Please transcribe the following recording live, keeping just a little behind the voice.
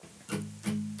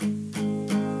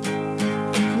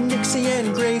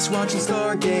and Grace watching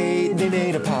Stargate. They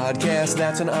made a podcast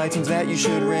that's on iTunes that you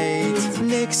should rate.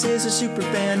 Nix is a super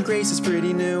fan, Grace is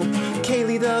pretty new.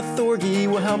 Kaylee the Thorgy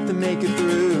will help them make it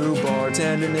through.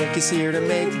 Bartender Nick is here to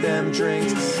make them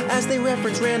drinks as they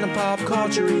reference random pop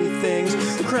culture-y things.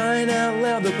 Crying out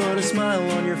loud, they'll put a smile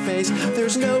on your face.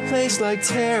 There's no place like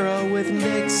Tara with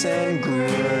Nix and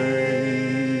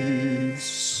Grace.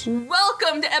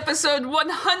 Welcome to episode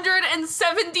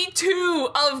 172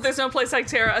 of There's No Place Like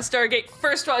Tara, a Stargate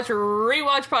First Watch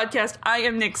Rewatch podcast. I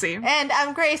am Nixie. And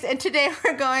I'm Grace, and today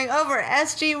we're going over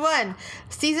SG-1,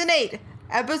 Season 8,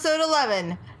 Episode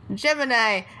 11,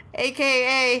 Gemini,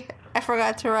 a.k.a. I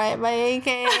forgot to write my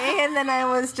a.k.a. and then I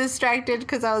was distracted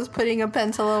because I was putting a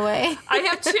pencil away. I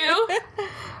have two.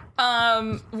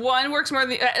 One works more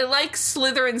than I like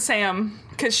Slytherin Sam,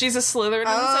 because she's a Slytherin in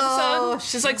this episode.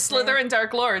 She's like Slytherin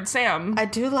Dark Lord Sam. I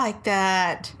do like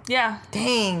that. Yeah.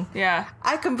 Dang. Yeah.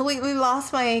 I completely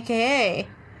lost my AKA.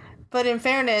 But in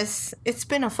fairness, it's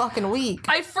been a fucking week.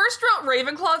 I first wrote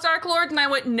Ravenclaw Dark Lord, and I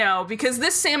went, no, because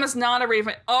this Sam is not a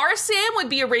Raven. Our Sam would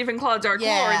be a Ravenclaw Dark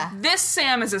Lord. This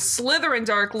Sam is a Slytherin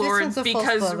Dark Lord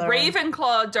because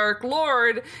Ravenclaw Dark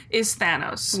Lord is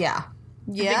Thanos. Yeah.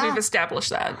 I think we've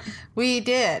established that. We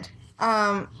did.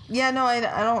 I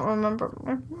don't remember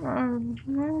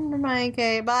my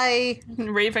AKA. Bye.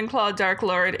 Ravenclaw Dark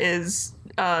Lord is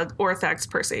Orthax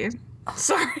Percy.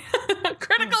 Sorry.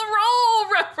 Critical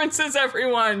Role references,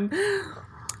 everyone.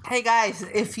 Hey guys,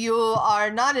 if you are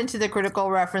not into the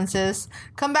critical references,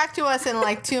 come back to us in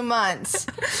like 2 months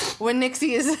when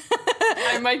Nixie is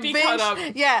I might be caught up.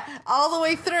 Yeah, all the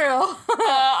way through.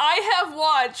 I have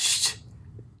watched,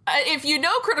 if you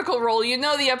know Critical Role, you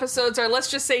know the episodes are,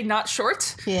 let's just say, not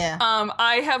short. Yeah.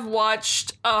 I have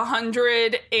watched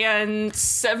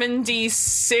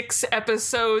 176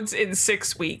 episodes in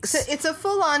 6 weeks. So it's a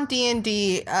full-on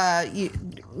D&D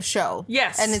show.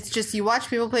 Yes. And it's just, you watch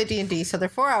people play D&D, so they're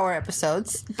 4-hour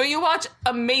episodes. But you watch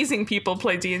amazing people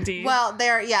play D&D. Well,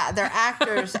 they're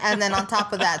actors, and then on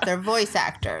top of that, they're voice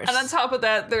actors. And on top of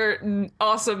that, they're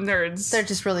awesome nerds. They're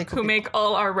just really cool who make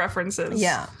all our references.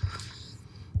 Yeah.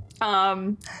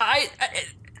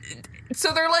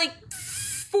 So they're like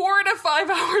 4 to 5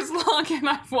 hours long, and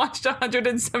I've watched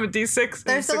 176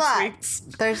 in 6 weeks.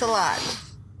 There's a lot.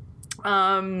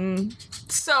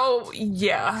 So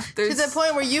yeah, to the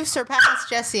point where you've surpassed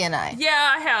Jesse and I.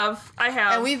 Yeah, I have,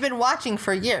 and we've been watching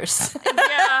for years.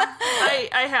 Yeah,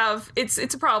 I have. It's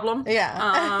a problem.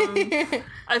 Yeah.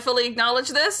 I fully acknowledge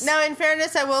this. Now, in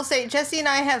fairness, I will say Jesse and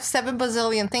I have 7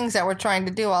 bazillion things that we're trying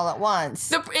to do all at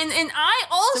once. And I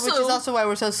also, which is also why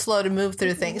we're so slow to move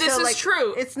through things. This is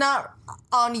true. It's not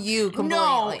on you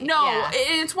completely. No. Yeah.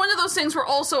 It's one of those things where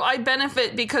also I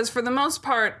benefit because for the most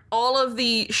part, all of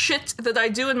the shit that I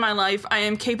do in my life, I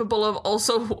am capable of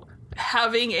also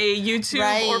having a YouTube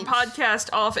or podcast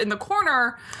off in the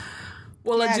corner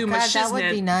while I do my shiznit. That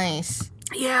would be nice.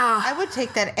 Yeah. I would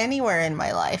take that anywhere in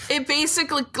my life. It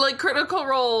basically, like Critical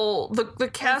Role, the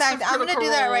cast in fact, I'm going to do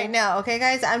that right now, okay,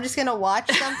 guys? I'm just going to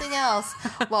watch something else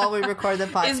while we record the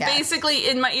podcast. Is basically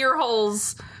in my ear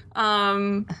holes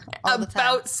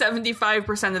about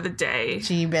 75% of the day.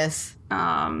 Jeebus.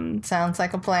 Sounds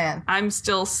like a plan. I'm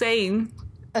still sane,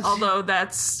 although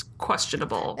that's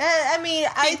questionable. I mean,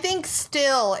 I think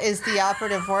still is the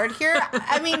operative word here.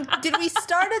 I mean, did we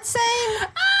start at sane?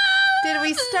 Did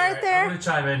we start there? I'm going to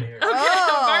chime in here. Okay,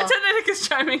 Bartender Nick is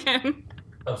chiming in.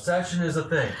 Obsession is a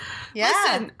thing. Yeah.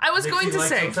 Listen, I was going to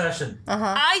say. Obsession.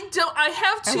 I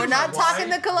have to. And we're not talking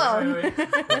the cologne. Wait.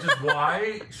 Which is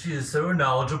why she is so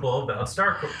knowledgeable about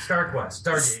Stargate.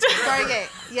 Stargate,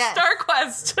 yes.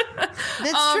 StarQuest.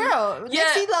 That's true.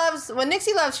 Yeah. When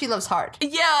Nixie loves, she loves hard.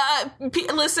 Yeah,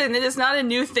 listen, it is not a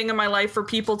new thing in my life for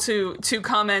people to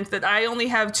comment that I only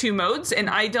have 2 modes and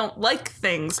I don't like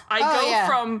things. I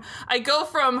go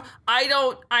from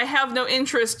I have no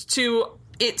interest to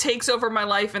it takes over my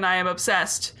life and I am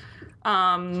obsessed.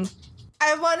 I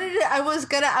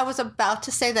was about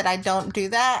to say that I don't do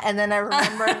that, and then I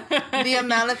remembered the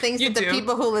amount of things that the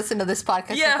people who listen to this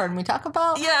podcast have heard me talk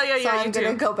about. Yeah. So I'm going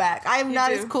to go back. I'm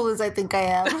not as cool as I think I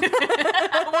am.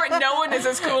 No one is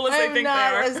as cool as they think they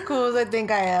are. I'm not as cool as I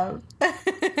think I am.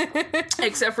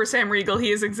 Except for Sam Riegel.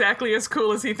 He is exactly as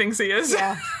cool as he thinks he is.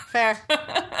 Yeah, fair.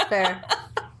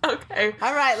 Okay.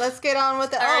 All right, let's get on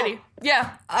with it. Alrighty.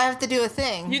 Yeah. I have to do a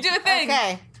thing. You do a thing.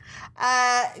 Okay.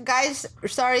 Guys,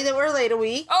 sorry that we're late a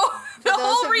week. Oh, the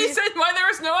whole reason why there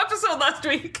was no episode last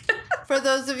week. For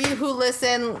those of you who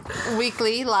listen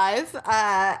weekly live,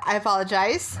 I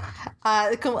apologize.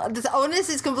 This onus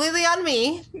is completely on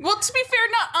me. Well, to be fair,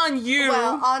 not on you.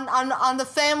 Well, on the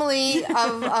family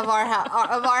of our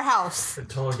house.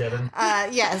 Totally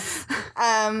Yes.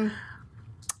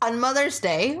 On Mother's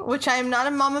Day, which I am not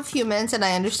a mom of humans, and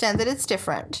I understand that it's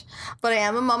different, but I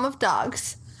am a mom of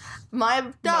dogs. My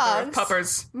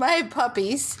dogs, my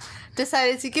puppies,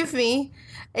 decided to give me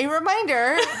a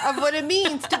reminder of what it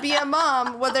means to be a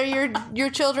mom, whether your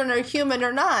children are human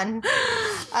or not.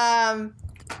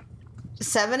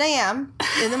 7 a.m.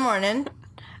 in the morning.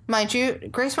 Mind you,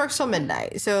 Grace works till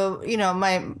midnight, so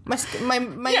my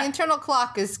internal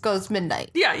clock goes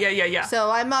midnight. Yeah. So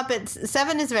I'm up at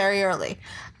 7 is very early.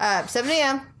 7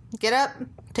 a.m. Get up,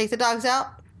 take the dogs out.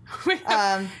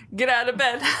 Get out of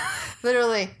bed.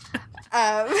 Literally.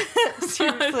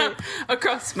 Seriously.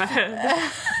 Across my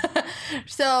head.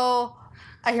 So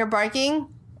I hear barking,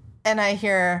 and I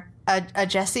hear a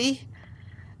Jessie,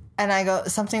 and I go,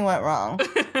 something went wrong.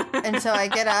 And so I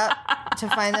get up to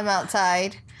find them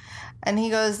outside, and he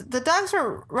goes, the dogs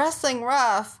were wrestling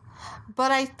rough,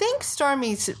 but I think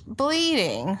Stormy's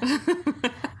bleeding.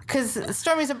 Because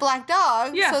Stormy's a black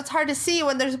dog, so it's hard to see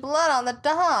when there's blood on the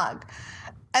dog.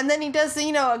 And then he does,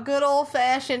 a good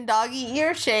old-fashioned doggy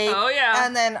ear shake. Oh, yeah.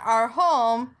 And then our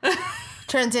home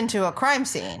turns into a crime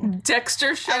scene.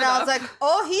 Dexter showed up. And I was like,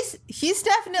 oh, he's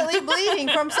definitely bleeding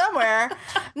from somewhere.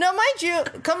 No, mind you,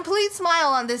 complete smile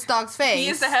on this dog's face. He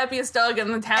is the happiest dog in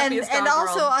the happiest dog and world.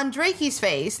 also on Drakey's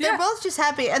face. They're both just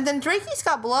happy. And then Drakey's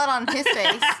got blood on his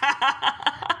face.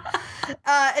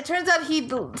 It turns out he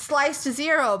sliced his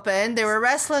ear open. They were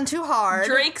wrestling too hard.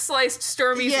 Drake sliced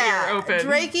Stormy's ear open.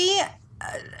 Drakey...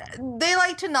 they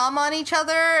like to nom on each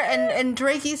other, and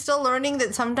Drakey's still learning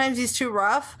that sometimes he's too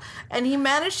rough, and he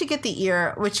managed to get the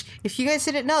ear, which, if you guys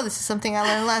didn't know, this is something I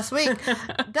learned last week.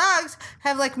 Dogs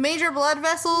have major blood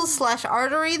vessels /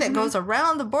 artery that goes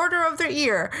around the border of their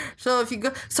ear. So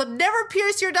never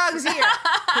pierce your dog's ear,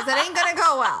 because that ain't gonna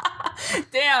go well.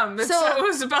 Damn, I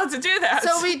was about to do that.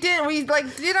 So we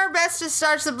did our best to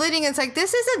start the bleeding, and it's like,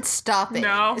 this isn't stopping.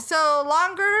 No. So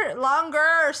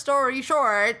longer story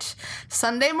short,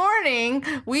 Sunday morning,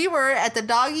 we were at the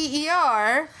doggy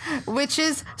ER, which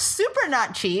is super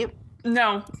not cheap.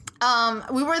 No.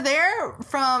 We were there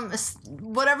from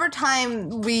whatever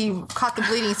time we caught the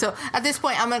bleeding. So at this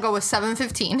point, I'm going to go with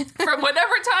 7:15. From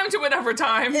whatever time to whatever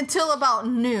time. Until about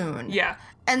noon. Yeah.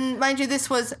 And mind you, this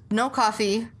was no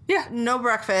coffee. Yeah. No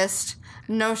breakfast.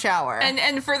 No shower.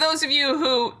 And for those of you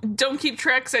who don't keep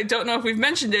track, 'cause I don't know if we've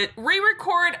mentioned it, we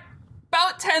record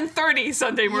about 10:30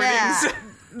 Sunday mornings. Yeah.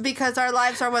 Because our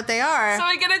lives are what they are. So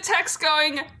I get a text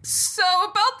going, so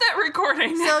about that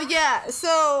recording.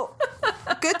 So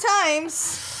good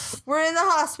times. We're in the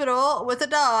hospital with a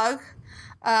dog.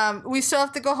 We still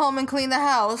have to go home and clean the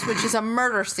house, which is a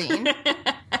murder scene.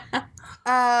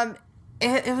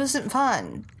 It wasn't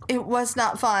fun. It was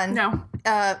not fun. No.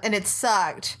 And it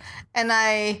sucked. And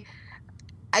I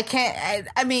can't,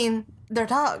 I mean, they're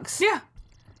dogs. Yeah.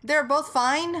 They're both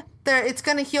fine. It's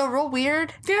gonna heal real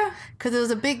weird. Yeah. Because it was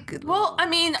a big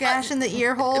gash in the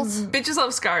ear holes. Bitches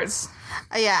love scars.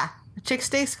 Yeah. Chicks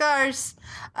stay scars.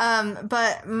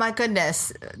 But my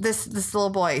goodness, this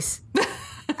little boys. It's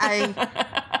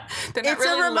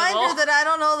really a reminder little. That I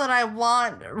don't know that I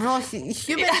want real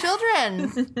human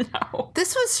children. No.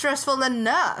 This was stressful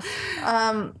enough.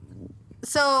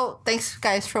 So thanks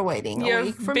guys for waiting a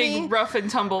week for me. Big rough and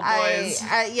tumble boys.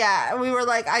 We were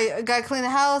like, I gotta clean the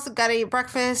house, gotta eat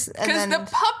breakfast, because the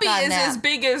puppy is as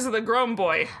big as the grown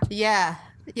boy. Yeah.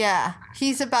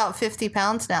 He's about 50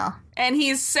 pounds now, and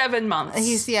he's 7 months.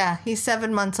 He's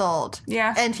 7 months old.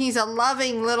 Yeah, and he's a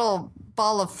loving little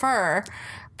ball of fur,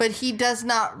 but he does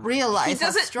not realize how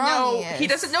strong he is. He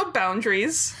doesn't know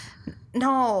boundaries.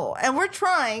 No, and we're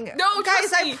trying. No,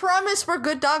 guys, I promise we're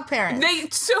good dog parents. They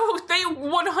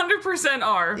 100%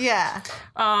 are. Yeah.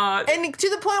 And to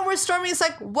the point where Stormy's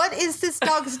like, what is this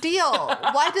dog's deal?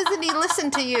 Why doesn't he listen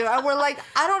to you? And we're like,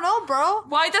 I don't know, bro.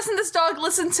 Why doesn't this dog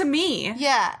listen to me?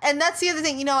 Yeah, and that's the other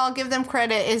thing, I'll give them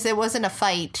credit, is it wasn't a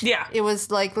fight. Yeah. It was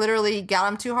literally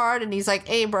got him too hard, and he's like,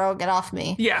 hey, bro, get off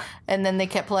me. Yeah. And then they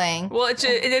kept playing. Well,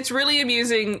 it's really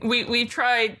amusing. We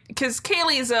tried, because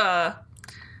Kaylee's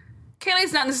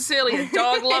not necessarily a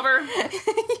dog lover.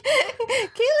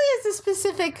 Kaylee is a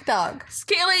specific dog.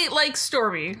 Kaylee likes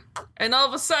Stormy. And all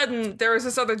of a sudden, there was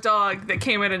this other dog that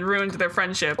came in and ruined their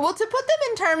friendship. Well, to put them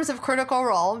in terms of Critical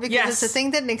Role, because it's a thing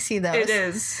that Nixie knows. It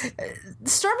is.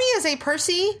 Stormy is a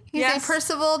Percy. He's a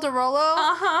Percival DeRollo.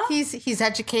 Uh-huh. He's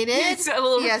educated. He's a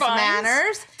little He has refined.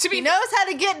 manners. He knows how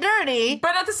to get dirty.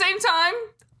 But at the same time,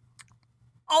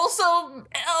 Also,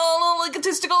 a little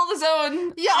egotistical of his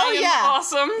own. Yeah, I am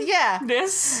awesome. Yeah.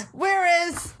 This.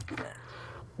 Whereas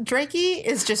Drakey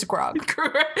is just Grog.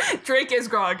 Drake is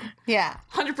Grog. Yeah.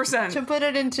 100%. To put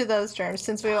it into those terms,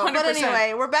 since we all. 100%. But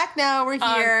anyway, we're back now. We're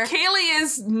here. Kaylee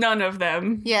is none of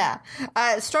them. Yeah.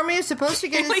 Stormy is supposed to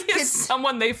get Kaylee is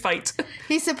someone they fight.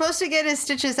 He's supposed to get his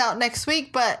stitches out next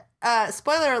week, but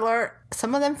spoiler alert,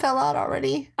 some of them fell out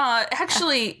already.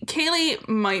 Actually, Kaylee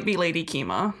might be Lady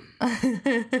Kima.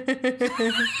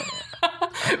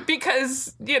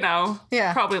 Because,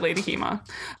 probably Lady Kima.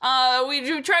 We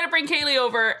do try to bring Kaylee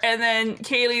over, and then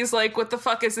Kaylee's like, what the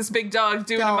fuck is this big dog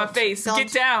doing in my face?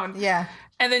 Get down. Yeah.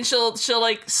 And then she'll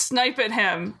like snipe at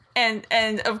him.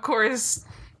 And of course,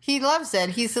 he loves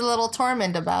it. He's a little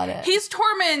Tormund about it. He's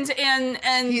Tormund,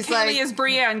 and he's Kaylee like, is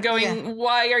Brienne going,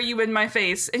 why are you in my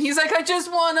face? And he's like, I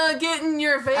just want to get in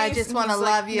your face. I just want to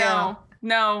love you.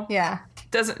 No. Yeah.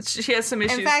 She has some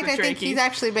issues with In fact, I Drakey. think he's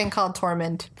actually been called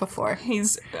Tormund before.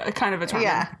 He's kind of a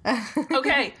Tormund.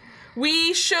 Yeah.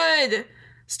 We should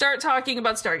start talking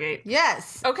about Stargate.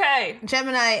 Yes. Okay.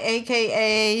 Gemini,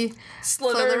 a.k.a.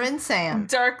 Slytherin Sam.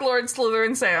 Dark Lord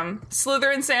Slytherin Sam.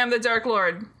 Slytherin Sam the Dark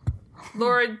Lord.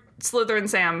 Lord Slytherin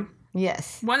Sam.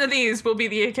 Yes. One of these will be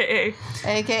the a.k.a.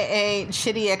 A.k.a.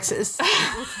 Shitty Exes.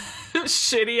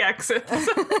 Shitty Exes.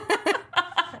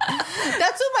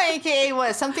 That's what my AKA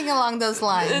was. Something along those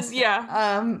lines.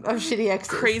 Yeah. Of shitty exes.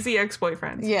 Crazy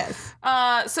ex-boyfriends. Yes.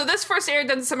 So this first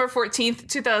aired on December 14th,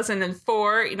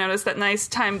 2004. You notice that nice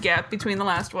time gap between the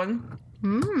last one.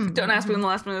 Don't ask me when the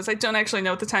last one is. I don't actually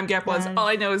know what the time gap was. All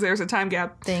I know is there's a time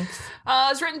gap. Thanks.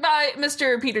 It's written by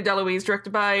Mr. Peter DeLuise,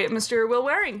 directed by Mr. Will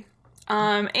Waring.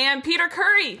 And Peter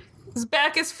Curry is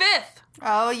back as Fifth.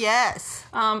 Oh, yes.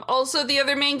 Also, the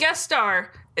other main guest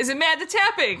star is Amanda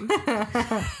Tapping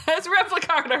as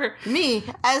Replicator. Me,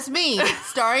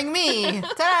 starring me.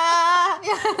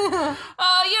 Ta-da!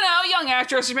 Young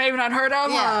actress you may have not heard of,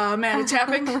 Amanda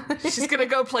Tapping. She's gonna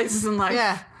go places in life.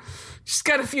 Yeah. She's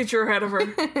got a future ahead of her.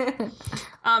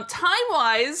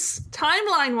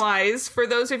 Timeline-wise, for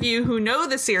those of you who know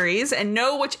the series and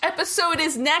know which episode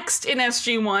is next in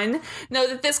SG-1, know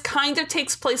that this kind of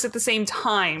takes place at the same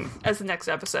time as the next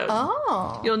episode.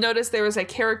 Oh. You'll notice there was a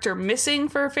character missing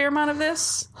for a fair amount of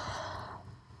this.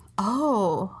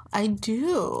 Oh, I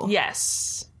do.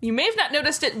 Yes. You may have not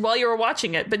noticed it while you were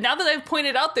watching it, but now that I've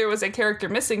pointed out there was a character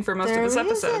missing for most of this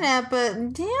episode. It,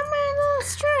 but damn it,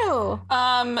 that's true.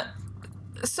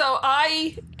 So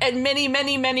I and many,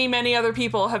 many, many, many other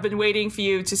people have been waiting for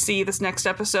you to see this next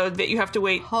episode that you have to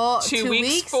wait 2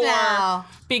 weeks for now.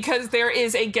 Because there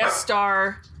is a guest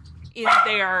star in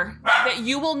there that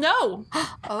you will know.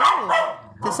 Oh,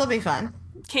 this will be fun.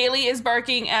 Kaylee is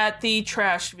barking at the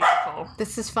trash vehicle.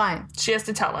 This is fine. She has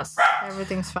to tell us.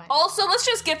 Everything's fine. Also, let's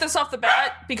just get this off the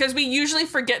bat, because we usually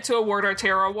forget to award our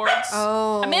Terra Awards.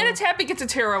 Oh. Amanda Tapping gets a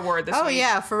Terra Award this week. Oh,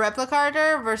 yeah, for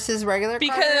Replicator versus regular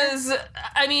Because,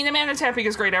 Carter? Amanda Tapping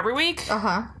is great every week.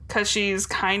 Uh-huh. Because she's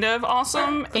kind of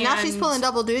awesome. But now she's pulling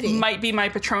double duty. Might be my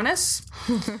Patronus.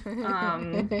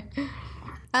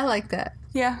 I like that.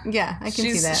 Yeah. Yeah, I can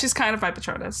see that. She's kind of my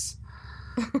Patronus.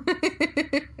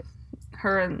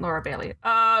 Her and Laura Bailey.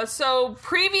 So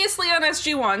previously on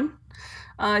SG-1,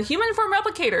 human form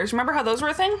replicators. Remember how those were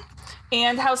a thing?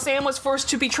 And how Sam was forced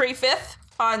to betray Fifth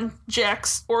on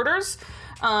Jack's orders.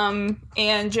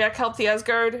 And Jack helped the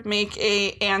Asgard make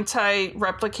a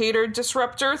anti-replicator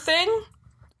disruptor thing.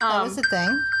 That was a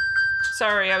thing.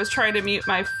 Sorry, I was trying to mute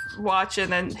my watch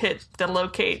and then hit the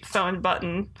locate phone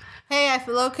button. Hey, I've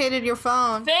located your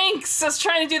phone. Thanks! I was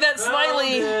trying to do that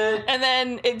slightly, and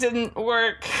then it didn't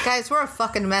work. Guys, we're a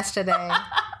fucking mess today.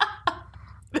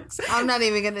 I'm not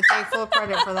even going to take full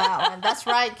credit for that one. That's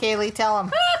right, Kaylee, tell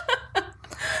them.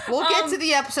 We'll get to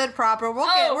the episode proper.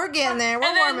 We're getting there.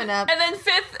 We're warming up. And then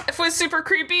Fifth was super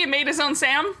creepy and made his own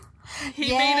Sam.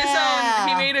 He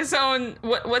made his own.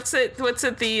 What's it?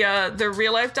 The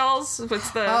real life dolls.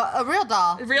 What's the a real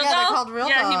doll? Real doll. They're called real dolls.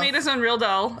 Yeah, he made his own real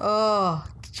doll. Oh,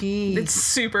 geez. It's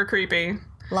super creepy.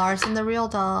 Lars and the real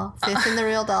doll. Fifth and the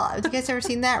real doll. Have you guys ever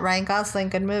seen that? Ryan Gosling,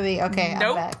 good movie. Okay,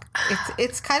 nope. I'm back.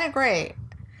 It's kind of great.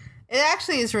 It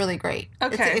actually is really great.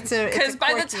 Okay. Because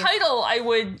by the title, I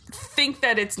would think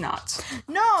that it's not.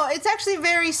 No, it's actually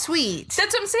very sweet.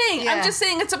 That's what I'm saying. Yeah. I'm just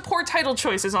saying it's a poor title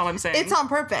choice is all I'm saying. It's on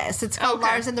purpose. It's called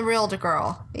Lars and the Real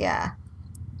Girl. Yeah.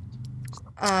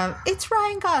 It's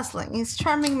Ryan Gosling. He's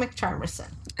charming McCharmerson.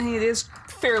 It is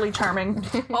fairly charming.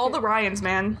 All the Ryans,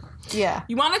 man. Yeah.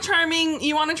 You want a charming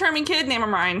kid? Name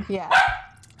him Ryan. Yeah.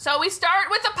 So we start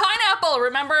with a pineapple.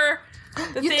 Remember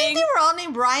the You thing? think they were all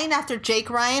named Ryan after Jake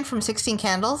Ryan from 16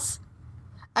 Candles?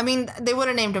 I mean, they would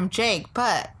have named him Jake,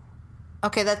 but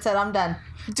Okay, that's it. I'm done.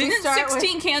 Didn't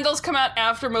 16 Candles come out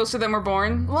after most of them were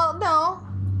born? Well, no.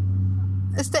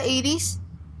 It's the 80s.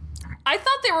 I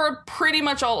thought they were pretty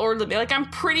much all older than me. Like, I'm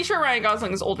pretty sure Ryan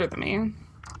Gosling is older than me.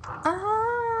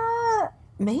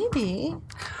 Maybe.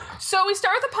 So we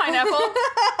start with the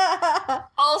pineapple.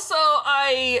 Also,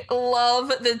 I love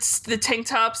the tank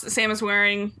tops that Sam is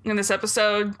wearing in this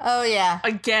episode. Oh, yeah.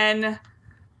 Again,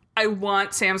 I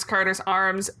want Sam's Carter's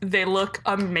arms. They look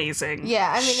amazing.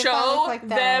 Yeah, I mean, if I look like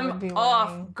that, I would be them off,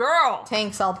 wearing girl.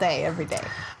 tanks all day, every day.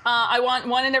 I want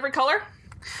one in every color.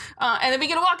 And then we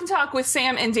get a walk and talk with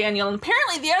Sam and Daniel. And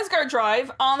apparently the Asgard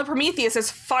drive on the Prometheus is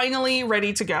finally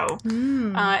ready to go.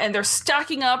 And they're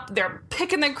stocking up. They're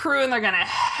picking the crew, and they're going to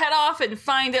head off and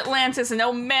find Atlantis. And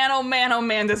oh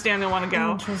man, does Daniel want to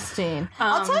go. Interesting.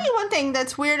 I'll tell you one thing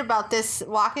that's weird about this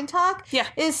walk and talk. Yeah.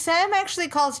 Is Sam actually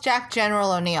calls Jack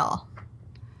General O'Neill.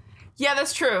 Yeah,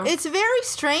 that's true. It's very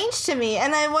strange to me,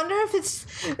 and I wonder if it's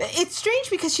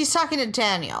strange because she's talking to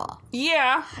Daniel.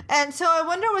 Yeah. And so I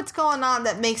wonder what's going on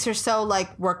that makes her so,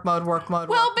 like, work mode.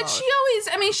 Well, but she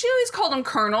always called him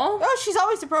Colonel. Oh, she's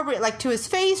always appropriate, like, to his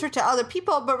face or to other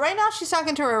people, but right now she's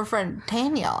talking to her friend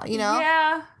Daniel, you know?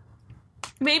 Yeah.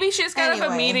 Maybe she just got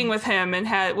a meeting with him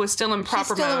and was still in proper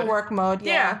mode. She's still in work mode,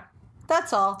 Yeah.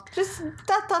 That's all. Just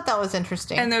thought that was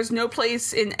interesting. And there's no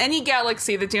place in any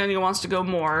galaxy that Daniel wants to go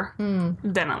more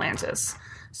than Atlantis.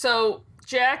 So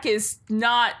Jack is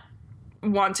not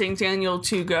wanting Daniel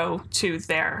to go to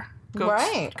there. Go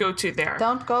to there.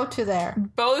 Don't go to there.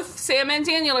 Both Sam and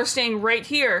Daniel are staying right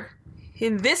here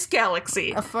in this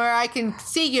galaxy. Where I can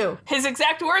see you. His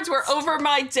exact words were, over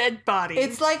my dead body.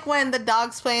 It's like when the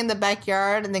dogs play in the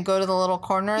backyard and they go to the little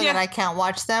corner that I can't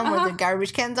watch them where the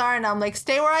garbage cans are, and I'm like,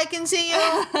 stay where I can see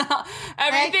you.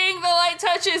 Everything the light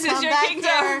touches is your kingdom.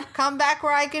 Here. Come back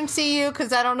where I can see you,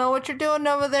 because I don't know what you're doing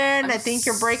over there, and I think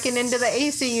you're breaking into the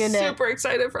AC unit. Super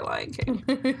excited for Lion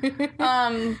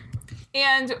King.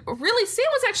 And really, Sam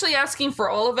was actually asking for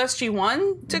all of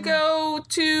SG-1 to go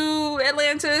to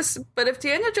Atlantis, but if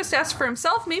Daniel just asked for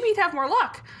himself, maybe he'd have more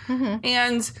luck.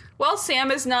 And, well, Sam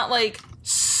is not, like,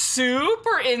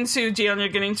 super into Daniel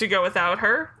getting to go without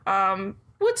her.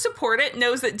 Would support it,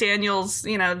 knows that Daniel's, the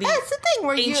thing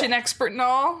where ancient expert and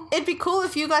all. It'd be cool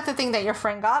if you got the thing that your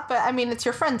friend got, but, I mean, it's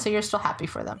your friend, so you're still happy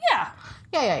for them. Yeah.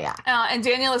 Yeah. And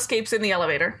Daniel escapes in the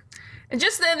elevator. And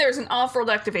just then, there's an off-world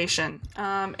activation.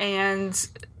 And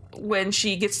when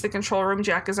she gets to the control room,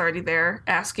 Jack is already there,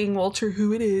 asking Walter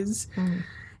who it is. And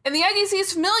the IDC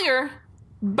is familiar,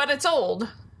 but it's old.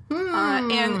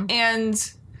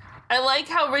 And I like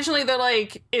how originally they're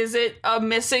like, is it a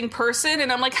missing person? And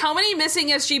I'm like, how many missing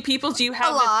SG people do you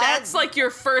have that's like your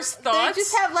first thoughts? They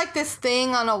just have like this thing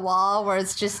on a wall where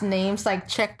it's just names like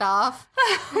checked off.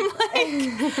 I'm like,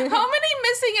 how many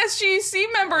missing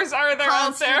SGC members are there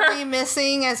out there? Constantly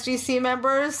missing SGC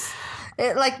members.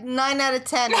 Like 9 out of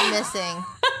 10 are missing.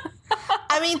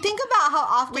 I mean, think about how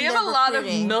often we have a lot of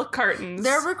milk cartons.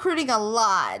 They're recruiting a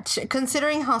lot,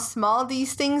 considering how small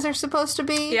these things are supposed to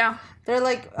be. Yeah. They're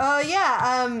like,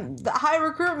 the high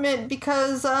recruitment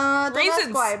because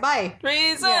reasons. Why. Bye.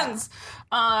 Reasons.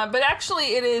 Yeah. But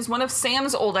actually, it is one of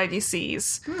Sam's old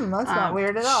IDCs. That's not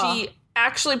weird at all. She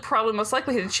actually probably most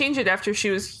likely had to change it after she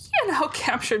was,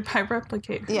 captured by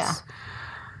replicators. Yeah.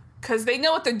 Because they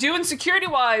know what they're doing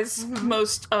security-wise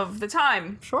most of the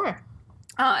time. Sure.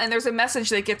 And there's a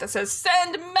message they get that says,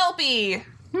 send Melpy!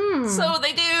 So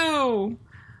they do!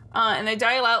 And they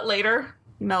dial out later.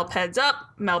 Melp heads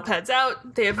up, Melp heads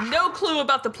out. They have no clue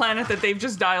about the planet that they've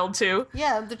just dialed to.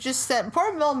 Yeah, they just said,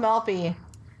 poor Bill Melpy.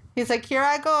 He's like, here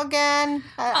I go again.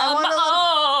 I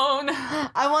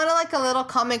want like a little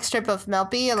comic strip of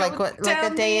Melpy, like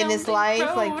a day in his life.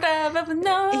 Like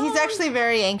he's actually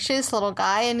very anxious little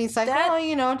guy, and he's like,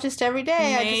 just every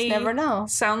day. I just never know.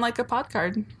 Sound like a pod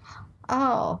card.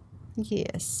 Oh,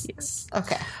 yes.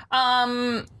 Okay.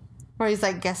 Where he's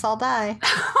like, guess I'll die.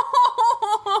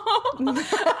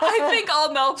 I think all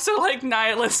Melps are like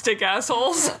nihilistic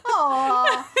assholes. Aww.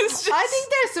 I think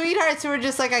they're sweethearts who are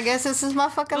just like, I guess this is my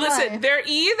fucking life. Listen, they're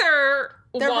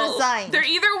resigned. They're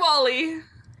either Wally.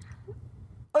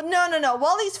 Oh, no.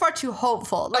 Wally's far too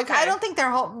hopeful. Like, okay. I don't think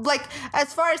they're like,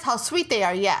 as far as how sweet they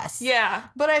are, yes. Yeah.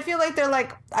 But I feel like they're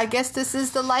like, I guess this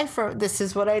is the life, or this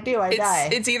is what I do. I die.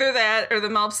 It's either that, or the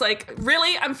Melp's like,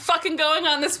 really? I'm fucking going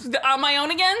on this on my own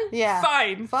again? Yeah.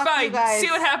 Fine. Fuck fine. you guys. See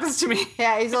what happens to me.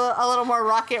 Yeah, he's a little more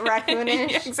Rocket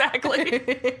Raccoonish. Yeah, exactly.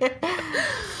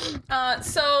 I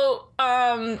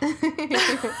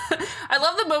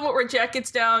love the moment where Jack gets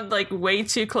down, like, way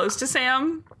too close to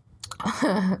Sam.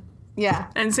 Yeah.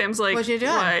 And Sam's like, what you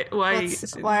doing? Why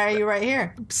are you right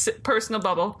here? Personal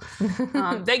bubble.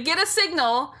 They get a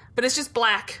signal, but but it's just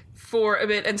black for a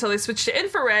bit until they switch to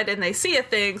infrared and they see a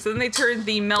thing. So then they turn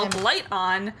the meld light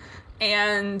on,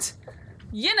 and,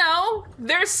 you know,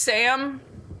 there's Sam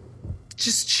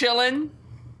just chilling.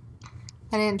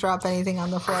 I didn't drop anything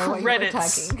on the floor while you were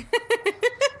talking.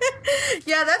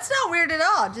 Yeah, that's not weird at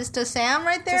all. Just a Sam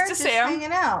right there, just Sam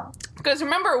hanging out. Because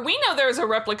remember, we know there's a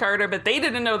Replicator, but they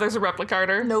didn't know there's a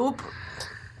Replicator. Nope.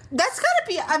 That's gotta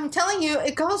be, I'm telling you,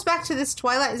 it goes back to this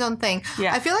Twilight Zone thing.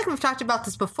 Yeah. I feel like we've talked about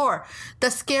this before.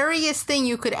 The scariest thing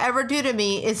you could ever do to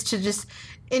me is to just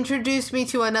introduce me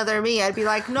to another me. I'd be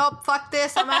like, nope, fuck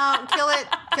this, I'm out, kill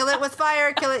it with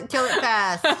fire, kill it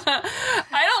fast.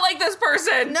 I don't like this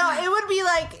person. No, it would be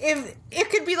like, if it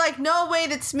could be like, no,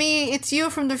 wait, it's me, it's you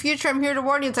from the future, I'm here to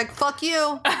warn you. It's like, fuck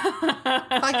you.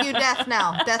 Fuck you, death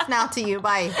now to you,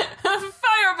 bye.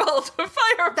 Firebolt.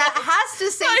 That has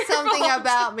to say something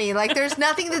about me. Like, there's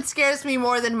nothing that scares me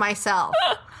more than myself.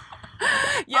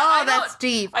 Yeah, that's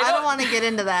deep. I don't want to get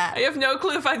into that. I have no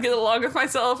clue if I'd get along with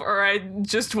myself or I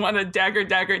just want to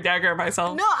dagger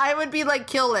myself. No, I would be like,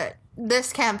 kill it.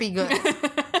 This can't be good.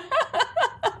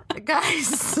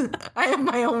 Guys, I am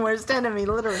my own worst enemy,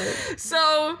 literally.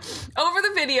 So, over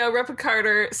the video,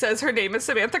 Replicator says her name is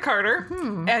Samantha Carter,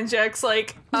 and Jack's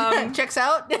like, checks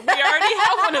out. we already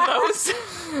have one of those.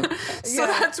 So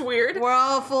that's weird. We're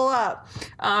all full up.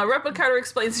 Replicator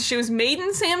explains that she was made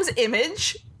in Sam's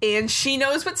image, and she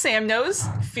knows what Sam knows,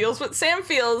 feels what Sam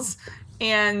feels,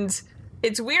 and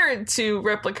it's weird to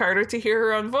Replicator to hear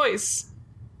her own voice.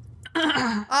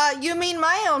 You mean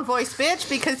my own voice, bitch,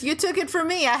 because you took it from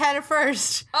me. I had it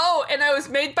first. Oh, and I was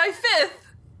made by Fifth.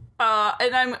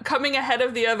 And I'm coming ahead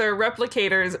of the other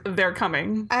replicators. They're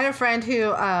coming. I had a friend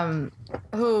who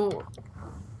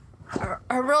her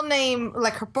real name,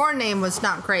 like her born name was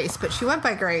not Grace, but she went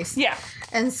by Grace. Yeah.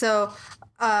 And so,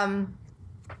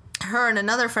 her and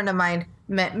another friend of mine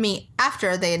met me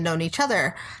after they had known each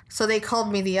other. So they called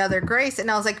me the other Grace,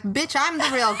 and I was like, bitch, I'm the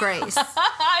real Grace.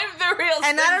 I'm the real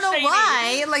And I don't know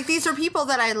why. Like, these are people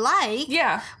that I like.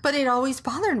 Yeah. But it always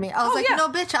bothered me. I was like, no,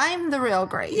 bitch, I'm the real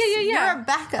Grace. Yeah. You're a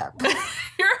backup.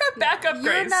 You're a backup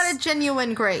Grace. You're not a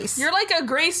genuine Grace. You're like a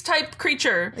Grace-type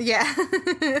creature. Yeah.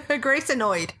 A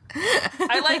Grace-anoid.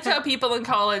 I liked how people in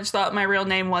college thought my real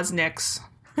name was Nix.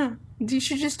 You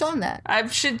should just own that. I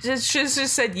should just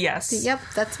said yes. Yep,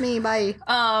 that's me. Bye.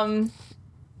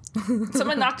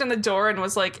 Someone knocked on the door and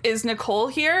was like, is Nicole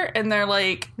here? And they're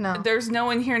like, no, there's no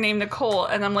one here named Nicole.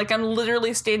 And I'm like, I'm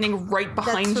literally standing right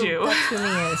behind you. That's who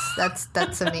me is.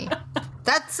 That's a me.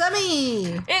 That's a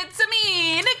me. It's a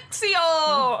me,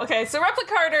 Nixio. Okay, so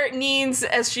Replicator needs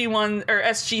SG-1 or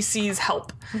SGC's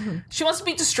help. Mm-hmm. She wants to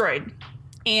be destroyed.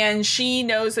 And she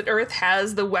knows that Earth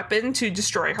has the weapon to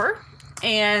destroy her.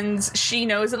 And she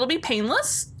knows it'll be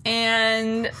painless.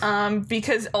 And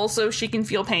because also she can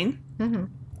feel pain. Mm-hmm.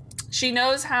 She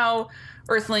knows how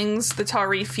Earthlings, the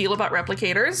Tari, feel about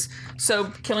replicators.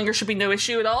 So killing her should be no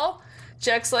issue at all.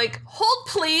 Jack's like, hold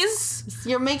please.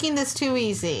 You're making this too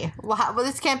easy. Well,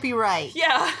 this can't be right.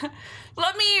 Yeah.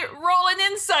 Let me roll an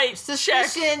insight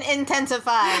Suspicion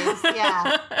intensifies.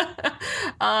 Yeah.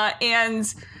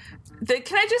 And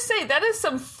can I just say, that is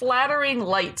some flattering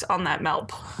light on that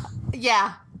Melp.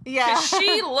 Yeah. Yeah.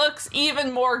 She looks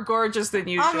even more gorgeous than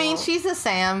usual. I mean, she's a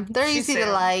Sam. They're easy Sam.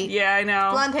 to light. Yeah, I know.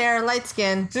 Blonde hair, light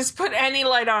skin. Just put any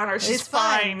light on her. She's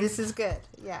fine. This is good.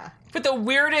 Yeah. Put the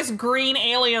weirdest green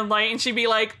alien light and she'd be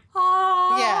like,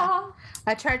 ah. Yeah.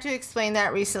 I tried to explain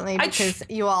that recently because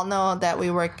you all know that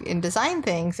we work in design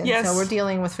things. And so we're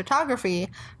dealing with photography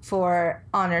for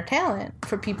Honor Talent,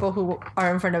 for people who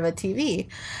are in front of a TV.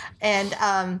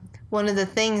 And one of the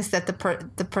things that the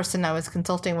person I was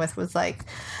consulting with was like,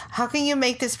 how can you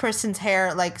make this person's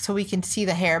hair, like, so we can see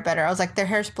the hair better? I was like, their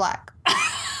hair's black.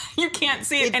 You can't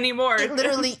see it anymore. It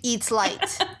literally eats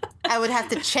light. I would have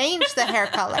to change the hair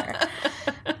color.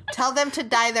 Tell them to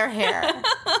dye their hair.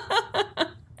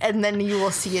 And then you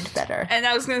will see it better. And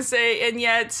I was going to say, and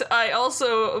yet I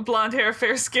also blonde hair,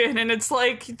 fair skin, and it's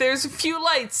like there's a few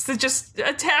lights that just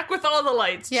attack with all the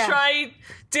lights. Yeah. Try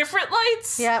different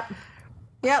lights. Yep.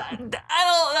 I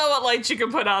don't know what lights you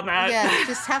can put on that. Yeah,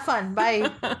 just have fun.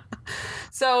 Bye.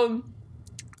 So,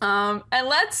 and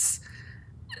let's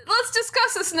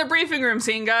discuss this in the briefing room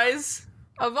scene, guys.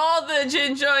 Of all the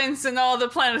gin joints and all the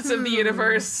planets of the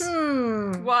universe,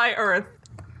 why Earth?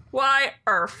 Why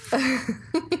Earth?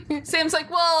 Sam's like,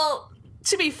 well,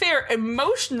 to be fair,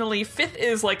 emotionally, Fifth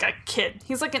is like a kid.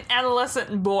 He's like an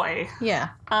adolescent boy. Yeah.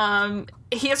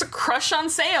 He has a crush on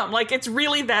Sam. Like, it's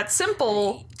really that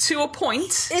simple to a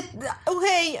point.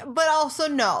 Okay, but also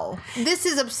no. This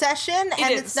is obsession,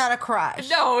 and it's not a crush.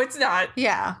 No, it's not.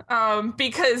 Yeah.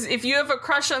 Because if you have a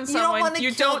crush on someone,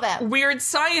 you don't weird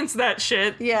science that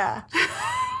shit. Yeah.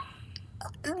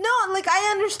 No, like, I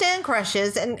understand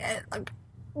crushes, and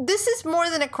this is more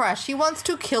than a crush. He wants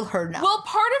to kill her now. Well,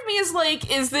 part of me is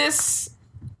like, is this,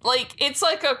 like, it's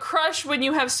like a crush when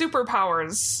you have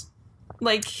superpowers.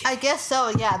 Like, I guess so,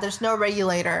 yeah. There's no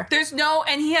regulator.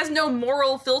 And he has no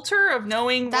moral filter of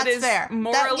knowing what is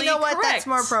morally correct. That's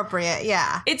more appropriate,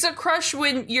 yeah. It's a crush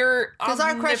when you're because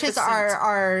our crushes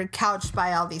are couched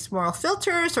by all these moral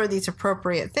filters or these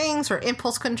appropriate things or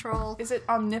impulse control. Is it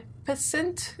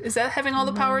omnipotent? Is that having all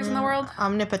the powers in the world?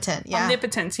 Omnipotent, yeah.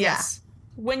 Omnipotent, yes.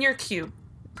 Yeah. When you're cute.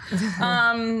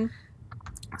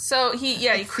 So he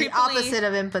creepily... the opposite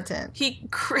of impotent.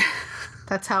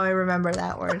 That's how I remember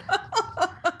that word.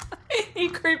 He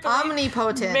creepily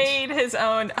omnipotent. Made his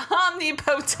own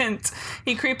omnipotent.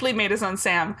 He creepily made his own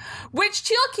Sam, which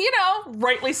Teal'c,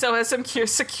 rightly so, has some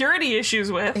security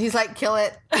issues with. He's like, kill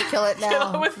it now. Kill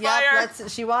it with fire.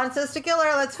 She wants us to kill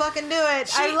her. Let's fucking do it.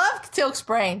 I love Teal'c's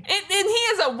brain. And he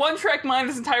has a one-track mind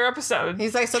this entire episode.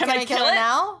 He's like, so can I kill it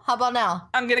now? How about now?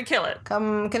 I'm gonna kill it.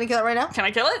 Can I kill it right now? Can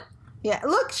I kill it? Yeah,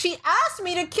 look, she asked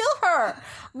me to kill her.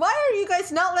 Why are you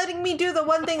guys not letting me do the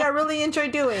one thing I really enjoy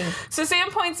doing? So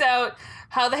Sam points out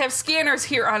how they have scanners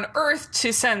here on Earth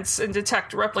to sense and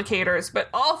detect replicators, but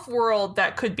off-world,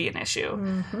 that could be an issue.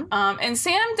 Mm-hmm. And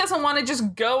Sam doesn't want to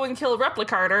just go and kill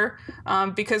Replicator,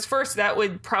 because first, that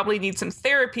would probably need some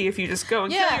therapy if you just go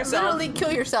and kill yourself. Yeah, literally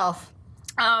kill yourself.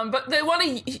 But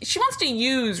she wants to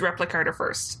use Replicator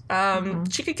first.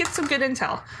 She could get some good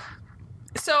intel.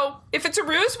 So, if it's a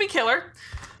ruse, we kill her.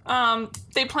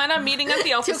 They plan on meeting at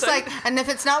the Alpha site. And if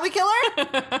it's not, we kill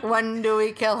her? When do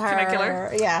we kill her? Can I kill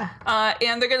her? Yeah.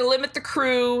 And they're going to limit the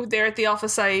crew there at the Alpha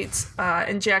site,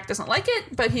 and Jack doesn't like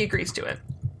it, but he agrees to it.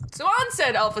 So on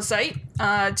said Alpha site,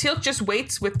 Teal'c just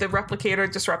waits with the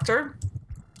Replicator disruptor.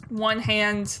 One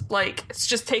hand, like,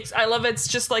 I love it, it's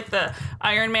just like the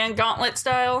Iron Man gauntlet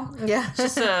style. Yeah. It's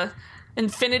just a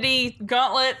infinity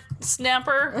gauntlet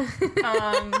snapper.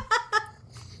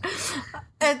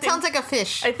 It sounds like a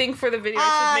fish. I think for the video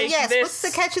I should make this. What's the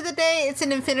catch of the day? It's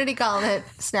an infinity gauntlet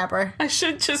snapper. I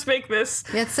should just make this.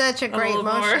 It's such a great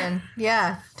motion. More.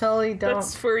 Yeah, totally don't.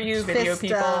 That's for you, video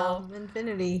people.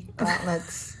 Infinity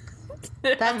gauntlets.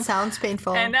 That sounds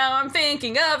painful. And now I'm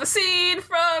thinking of a scene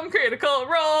from Critical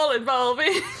Role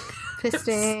involving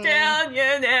fisting,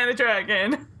 Stallion and a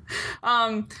dragon.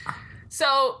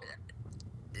 So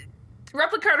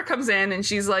Replicator comes in and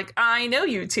she's like, I know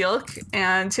you, Teal'c.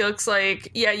 And Teal'c's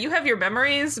like, yeah, you have your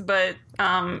memories, but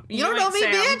you don't know me,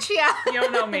 Sam. bitch. Yeah. You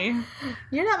don't know me.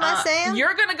 You're not my Sam.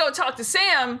 You're gonna go talk to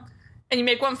Sam and you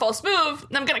make one false move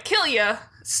and I'm gonna kill you.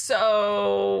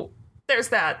 So there's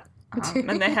that.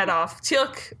 And they head off.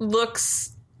 Teal'c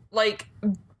looks like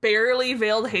barely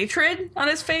veiled hatred on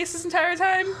his face this entire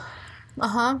time.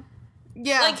 Uh-huh.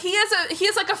 Yeah. Like, he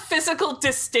has like a physical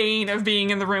disdain of being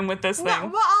in the room with this thing. Well,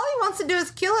 all he wants to do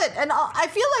is kill it. And I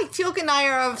feel like Teal'c and I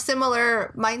are of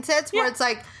similar mindsets where it's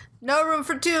like, no room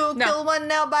for two, kill one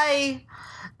now, bye.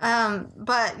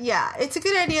 But yeah, it's a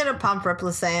good idea to pump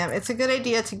Sam. It's a good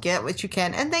idea to get what you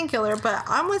can and then kill her. But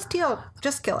I'm with Teal'c.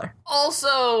 Just kill her.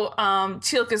 Also,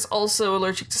 Teal'c is also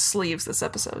allergic to sleeves this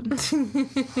episode.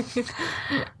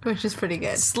 Which is pretty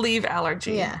good. Sleeve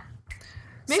allergy. Yeah.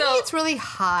 Maybe it's really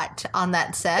hot on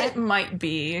that set. It might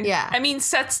be. Yeah. I mean,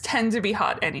 sets tend to be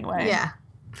hot anyway. Yeah.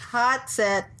 Hot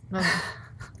set.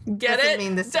 Get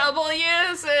it? Double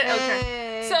use it.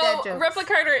 Okay. So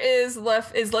Replicator is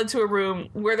led to a room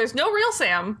where there's no real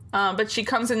Sam, but she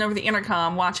comes in over the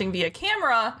intercom watching via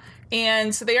camera,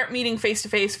 and so they aren't meeting face to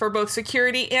face for both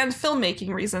security and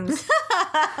filmmaking reasons.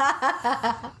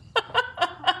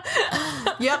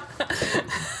 Yep.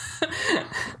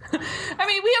 I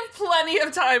mean, we have plenty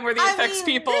of time where the effects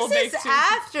people make. This is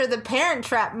after the Parent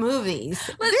Trap movies.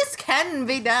 This can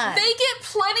be done. They get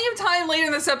plenty of time later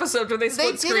in this episode where they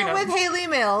split screen them. They did it with Haley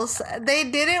Mills. They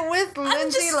did it with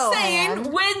Lindsay Lohan. I'm just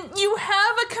saying, when you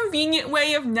have a convenient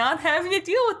way of not having to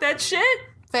deal with that shit,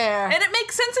 fair, and it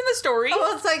makes sense in the story.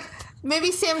 Well, it's like,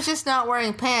 maybe Sam's just not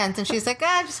wearing pants, and she's like,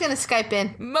 I'm just going to Skype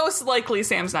in. Most likely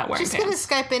Sam's not wearing pants. She's going to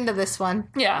Skype into this one.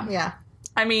 Yeah. Yeah.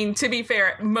 I mean, to be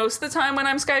fair, most of the time when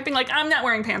I'm Skyping, like, I'm not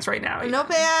wearing pants right now. No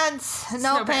pants.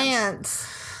 No pants.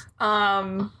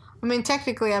 I mean,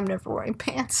 technically, I'm never wearing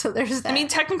pants, so there's that. I mean,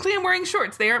 technically, I'm wearing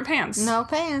shorts. They aren't pants. No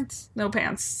pants. No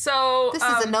pants. So this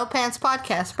is a No Pants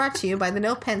podcast brought to you by the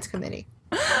No Pants Committee.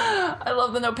 I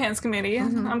love the No Pants Committee.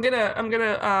 Mm-hmm. I'm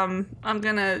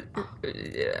gonna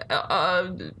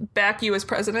back you as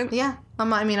president. Yeah,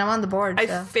 I'm on the board. I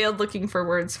so. failed looking for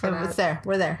words for that. It's there.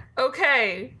 We're there.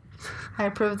 Okay. I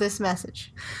approve this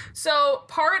message. So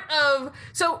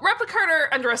Replicator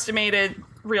underestimated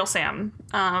real Sam,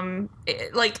 or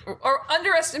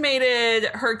underestimated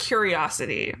her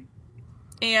curiosity,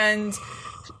 and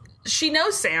she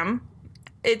knows Sam.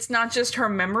 It's not just her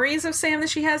memories of Sam that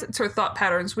she has; it's her thought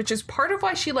patterns, which is part of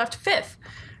why she left Fifth.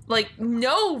 Like,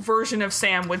 no version of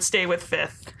Sam would stay with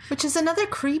Fifth, which is another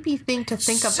creepy thing to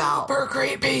think about. Super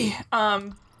creepy.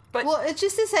 But well, it's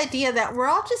just this idea that we're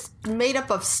all just made up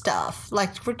of stuff.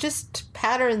 Like, we're just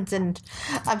patterns, and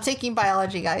I'm taking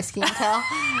biology, guys. Can you tell?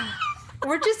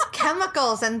 We're just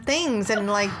chemicals and things, and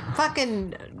like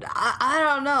fucking, I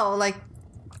don't know. Like,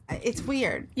 it's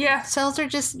weird. Yeah, cells are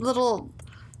just little.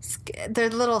 They're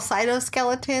little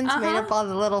cytoskeletons made up all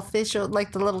the little fish,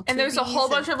 like the little. And there's a whole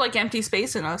bunch of like empty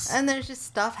space in us. And there's just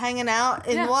stuff hanging out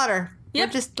in water. Yep.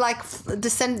 We're just like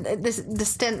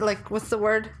descend. Like, what's the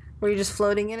word? Where you're just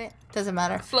floating in it? Doesn't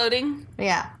matter. Floating?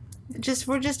 Yeah.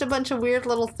 We're just a bunch of weird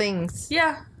little things.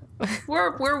 Yeah.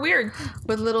 We're weird.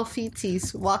 With little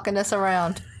feetsies walking us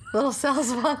around. Little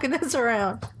cells walking us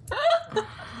around.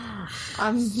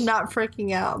 I'm not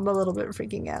freaking out. I'm a little bit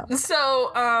freaking out.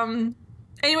 So,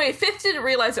 anyway, Fifth didn't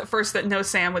realize at first that no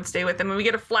Sam would stay with him, and we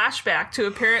get a flashback to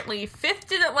apparently Fifth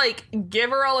didn't, like,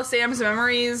 give her all of Sam's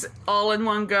memories all in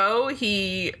one go.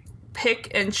 He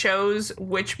pick and chose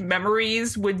which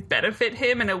memories would benefit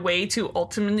him in a way to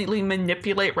ultimately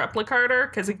manipulate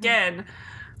Replicator, because again,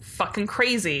 fucking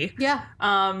crazy. Yeah.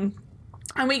 And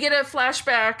we get a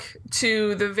flashback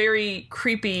to the very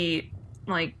creepy,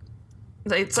 like,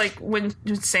 it's like when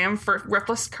Sam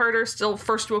Replicator still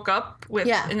first woke up with,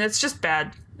 and it's just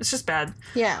bad. It's just bad.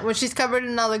 Yeah, when she's covered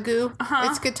in all the goo,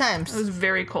 it's good times. It was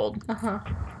very cold.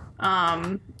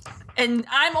 And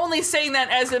I'm only saying that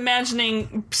as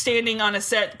imagining standing on a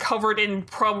set covered in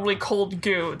probably cold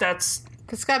goo. It's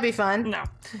gotta be fun. No.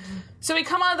 So we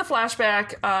come out of the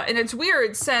flashback, and it's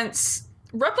weird since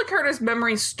Replicator's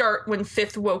memories start when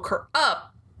Fifth woke her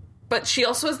up, but she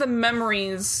also has the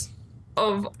memories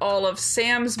of all of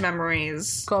Sam's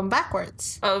memories. Going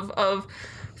backwards.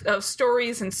 Of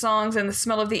stories and songs and the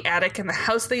smell of the attic and the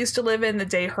house they used to live in the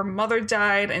day her mother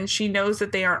died, and she knows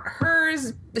that they aren't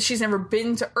hers. She's never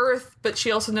been to Earth, but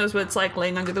she also knows what it's like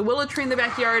laying under the willow tree in the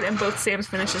backyard, and both Sams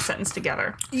finish a sentence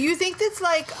together. You think that's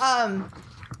like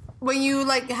when you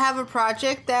like have a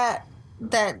project that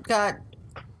got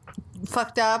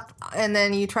fucked up and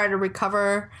then you try to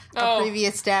recover a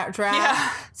previous draft.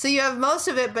 Yeah. So you have most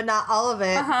of it but not all of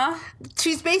it.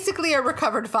 She's basically a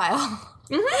recovered file.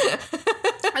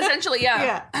 Essentially,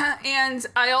 yeah. And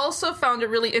I also found it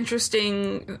really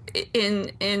interesting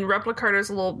in Replicator's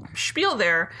little spiel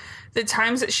there, the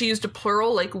times that she used a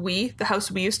plural, like we, the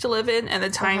house we used to live in, and the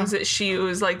times that she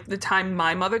was like the time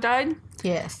my mother died.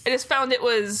 Yes. I just found it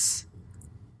was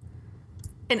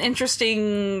an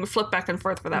interesting flip back and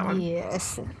forth for that one.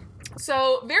 Yes.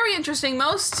 So, very interesting.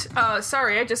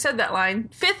 Sorry, I just said that line.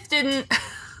 Fifth didn't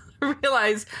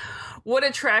realize what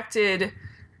attracted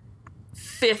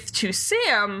Fifth to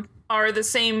Sam are the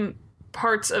same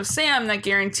parts of Sam that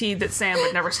guaranteed that Sam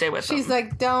would never stay with him. She's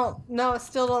like, I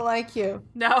still don't like you.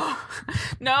 No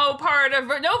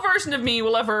version of me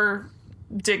will ever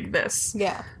dig this.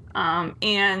 Yeah.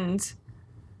 And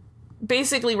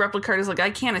basically Replicator is like, I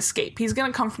can't escape. He's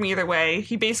going to come from either way.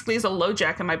 He basically is a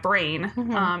LoJack in my brain.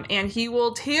 And he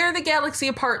will tear the galaxy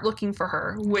apart looking for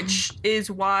her, which is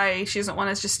why she doesn't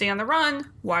want us to stay on the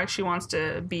run, why she wants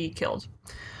to be killed.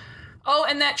 Oh,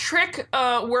 and that trick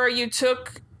where you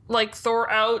took, like, Thor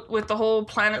out with the whole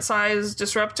planet-sized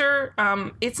disruptor,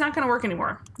 it's not going to work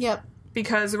anymore. Yep.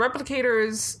 Because the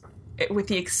Replicators, with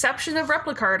the exception of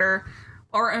Replicator,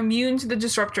 are immune to the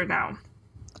disruptor now.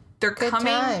 They're good coming,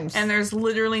 times. And there's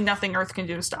literally nothing Earth can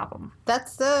do to stop them.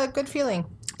 That's the good feeling.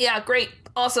 Yeah, great.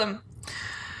 Awesome.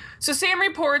 So Sam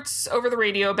reports over the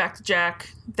radio back to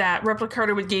Jack that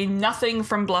Replicator would gain nothing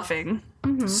from bluffing.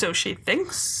 So she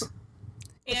thinks.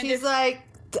 And she's like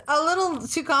a little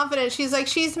too confident. She's like,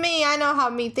 she's me. I know how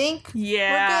me think.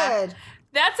 Yeah. We're good.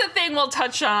 That's a thing we'll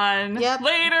touch on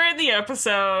later in the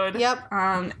episode. Yep.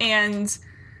 And,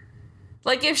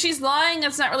 like, if she's lying,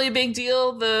 it's not really a big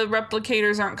deal. The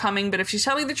Replicators aren't coming. But if she's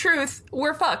telling the truth,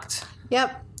 we're fucked.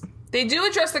 Yep. They do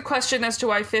address the question as to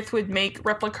why Fifth would make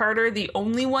Replicator the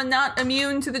only one not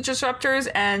immune to the disruptors.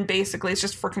 And basically, it's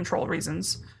just for control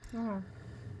reasons.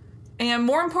 And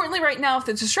more importantly right now, if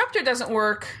the disruptor doesn't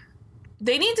work,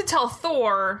 they need to tell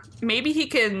Thor maybe he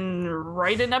can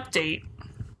write an update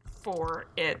for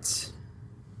it.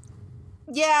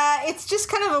 Yeah, it's just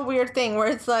kind of a weird thing where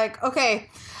it's like, okay,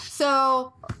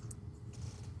 so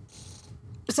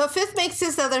Fifth makes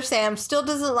his other Sam, still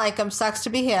doesn't like him, sucks to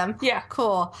be him. Yeah.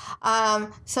 Cool.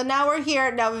 So now we're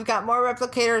here. Now we've got more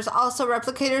replicators. Also,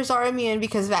 replicators are immune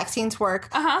because vaccines work.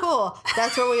 Cool.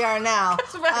 That's where we are now.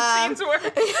 Vaccines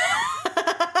work.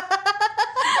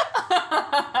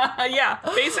 Yeah,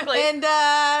 basically. And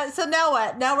so now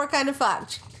what? Now we're kind of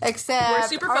fucked. Except, We're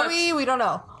super fucked. we? We don't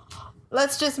know.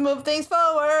 Let's just move things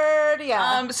forward.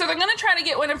 Yeah. So they're going to try to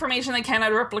get what information they can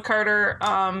out of Replicarter,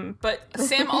 but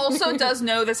Sam also does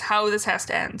know how this has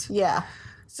to end. Yeah.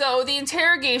 So the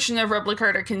interrogation of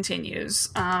Replicarter continues.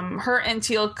 Her and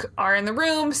Teal'c are in the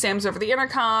room. Sam's over the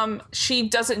intercom. She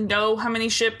doesn't know how many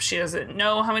ships. She doesn't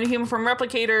know how many human form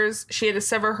replicators. She had to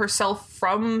sever herself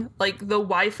from like the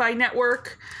Wi-Fi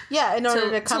network. Yeah, in order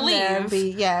to come leave. there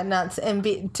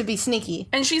and to be sneaky.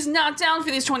 And she's not down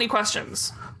for these 20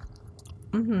 questions.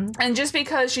 Mm-hmm. And just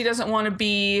because she doesn't want to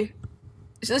be...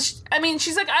 I mean,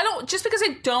 she's like, just because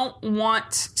I don't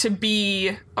want to be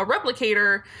a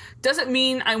replicator doesn't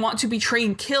mean I want to betray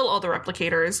and kill all the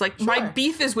replicators. Like, Sure. my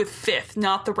beef is with Fifth,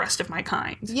 not the rest of my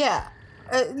kind. Yeah.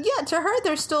 To her,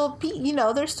 they're still,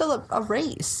 they're still a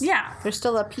race. Yeah. They're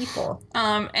still a people.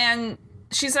 And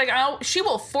she's like, she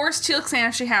will force Teal'c's hand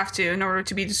if she have to in order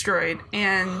to be destroyed.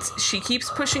 And she keeps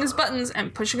pushing his buttons,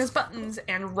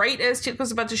 and right as Teal'c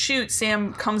was about to shoot,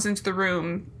 Sam comes into the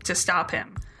room to stop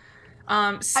him.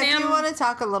 I do want to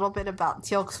talk a little bit about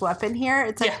Teal'c's weapon here.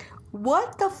 It's like,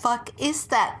 what the fuck is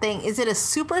that thing? Is it a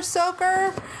super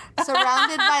soaker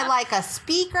surrounded by like a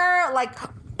speaker? Like,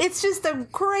 it's just the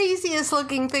craziest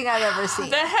looking thing I've ever seen.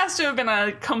 That has to have been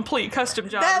a complete custom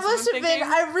job. That must have been.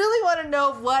 I really want to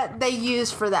know what they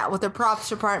used for that, what the props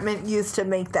department used to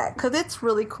make that, because it's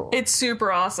really cool. It's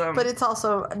super awesome. But it's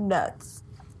also nuts.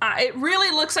 It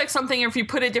really looks like something if you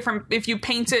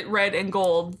paint it red and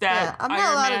gold. That I'm not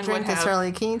Iron allowed Man to drink would this have.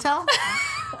 early. Can you tell?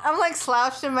 I'm like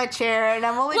slouched in my chair, and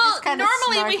I'm only just kind of.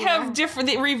 Normally we have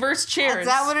the reverse chairs. Is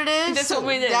that what it is? That's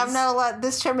what it is. I'm not allowed.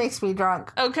 This chair makes me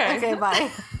drunk. Okay. Okay. Bye.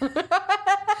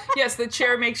 Yes, the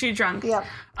chair makes you drunk. Yep.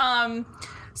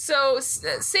 So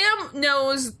Sam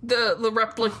knows the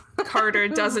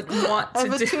Replicarter doesn't want to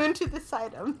I've do. attuned to this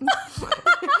item.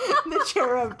 The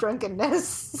chair of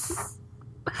drunkenness.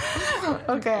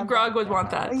 Okay. Grog would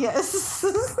want that. Yes.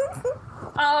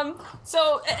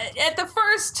 So at the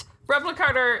first,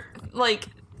 Replicarter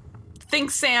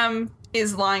thinks Sam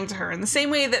is lying to her in the same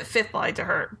way that Fifth lied to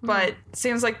her. But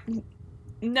Sam's like,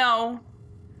 no,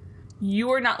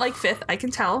 you are not like Fifth. I can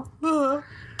tell.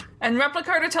 And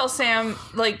Replicarter tells Sam,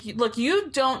 look, you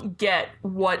don't get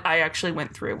what I actually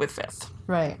went through with Fifth.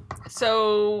 Right.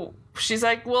 So she's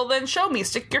like, well, then show me.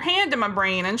 Stick your hand in my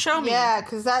brain and show me. Yeah,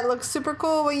 because that looks super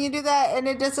cool when you do that, and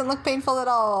it doesn't look painful at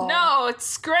all. No,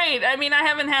 it's great. I mean,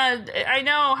 I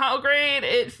know how great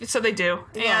it... So they do.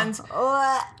 Yeah. And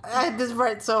this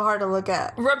part's so hard to look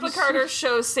at. Replicarter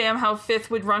shows Sam how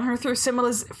Fifth would run her through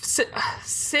simulations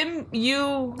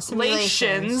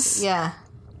Yeah.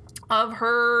 of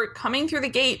her coming through the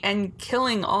gate and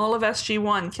killing all of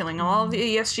SG-1, killing all of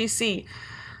the SGC.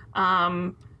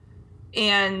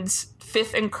 And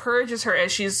Fifth encourages her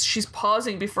as she's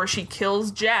pausing before she kills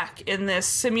Jack in this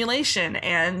simulation,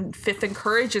 and Fifth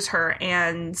encourages her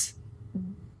and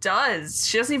does.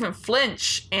 She doesn't even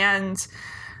flinch. And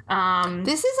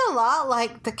this is a lot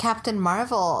like the Captain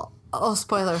Marvel. Oh,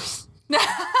 spoilers.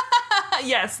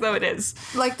 yes, though it is.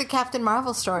 Like the Captain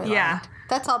Marvel storyline. Yeah.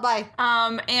 That's all. Bye.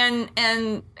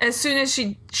 And as soon as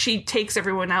she takes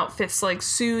everyone out, Fifth's like,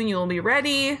 soon you'll be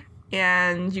ready.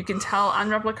 And you can tell on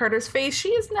Replicarter's face she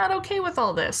is not okay with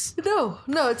all this.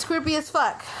 No, it's creepy as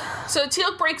fuck. So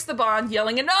Teal'c breaks the bond,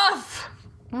 yelling, enough!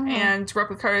 Mm-hmm. And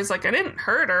Replicarter's like, I didn't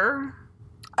hurt her.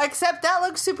 Except that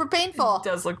looks super painful. It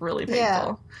does look really painful.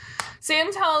 Yeah. Sam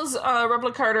tells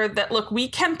Replicarter that, look, we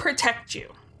can protect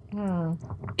you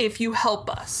if you help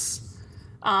us.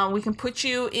 We can put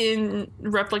you in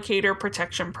Replicator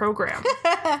Protection Program.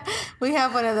 We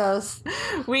have one of those.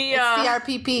 It's the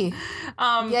RPP.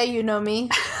 Yeah, you know me.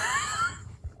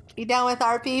 You down with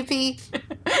RPP?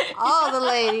 All the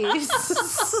ladies.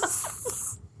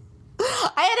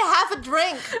 I had half a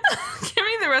drink. Give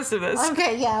me the rest of this.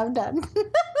 Okay, yeah, I'm done.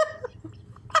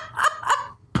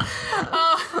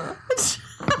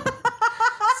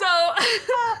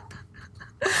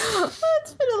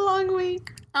 It's been a long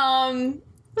week.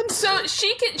 So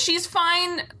she's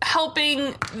fine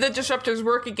helping the disruptors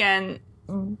work again,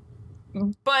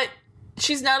 but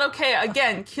she's not okay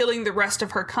again killing the rest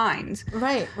of her kind.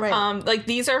 Right.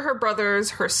 These are her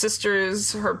brothers, her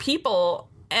sisters, her people,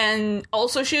 And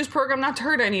also she was programmed not to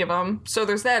hurt any of them, so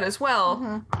there's that as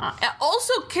well.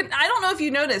 Also, I don't know if you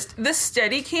noticed, the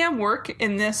Steadicam work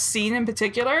in this scene in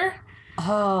particular,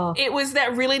 it was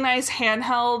that really nice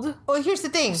handheld. Well, here's the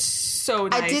thing. So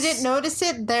nice. I didn't notice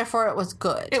it, therefore it was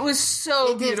good. It was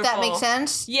so beautiful. If that makes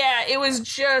sense? Yeah, it was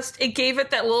just, it gave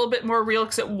it that little bit more real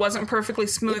because it wasn't perfectly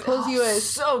smooth. It pulls you in.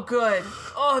 So good.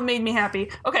 Oh, it made me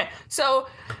happy. Okay, so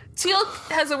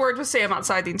Teal'c has a word with Sam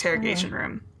outside the interrogation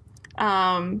room.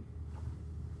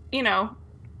 You know,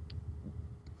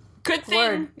 good thing.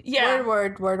 Word. Yeah.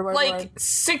 Word. Like,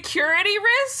 security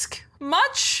risk?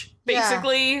 Much?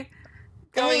 Basically.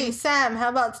 Hey, Sam, how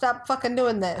about stop fucking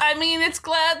doing this? I mean, it's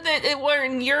glad that it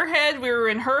weren't in your head, we were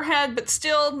in her head, but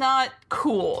still not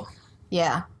cool.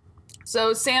 Yeah.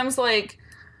 So Sam's like,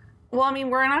 well, I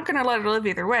mean, we're not going to let her live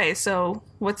either way, so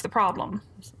what's the problem?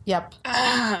 Yep.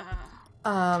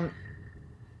 I'm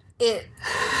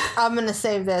going to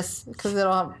save this because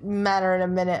it'll matter in a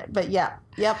minute, but yeah.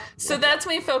 Yep. So that's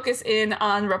when we focus in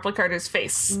on Replicator's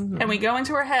face, and we go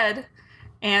into her head,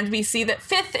 and we see that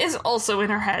Fifth is also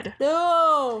in her head.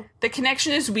 No! The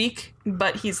connection is weak,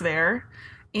 but he's there.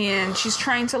 And she's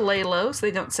trying to lay low so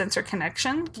they don't sense her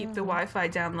connection, keep the Wi-Fi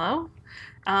down low.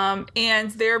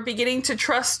 And they're beginning to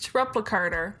trust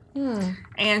Replicator.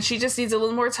 And she just needs a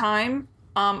little more time.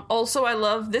 Also, I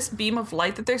love this beam of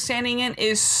light that they're standing in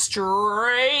is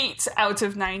straight out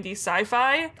of 90s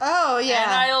sci-fi. Oh, yeah.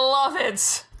 And I love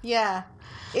it. Yeah.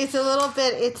 It's a little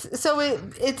bit,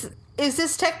 is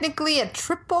this technically a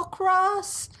triple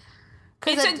cross?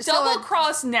 It's a double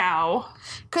cross now.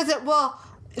 Because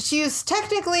she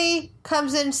technically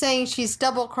comes in saying she's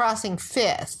double crossing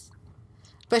Fifth,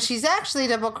 but she's actually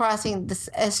double crossing this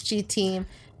SG team,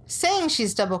 saying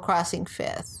she's double crossing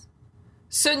Fifth.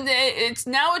 So it's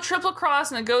now a triple cross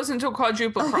and it goes into a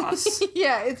quadruple cross.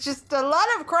 Yeah, it's just a lot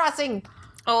of crossing.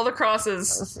 All the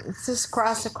crosses. It's just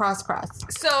cross.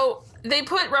 So they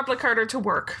put Replicator to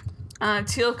work.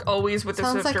 Teal'c always with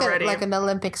the Swifter ready. Like an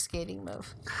Olympic skating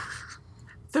move.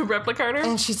 The Replicator?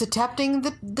 And she's attempting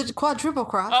the quadruple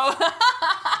cross. Oh.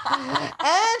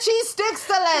 And she sticks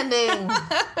the landing.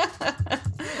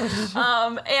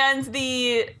 And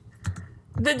the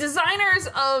designers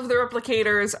of the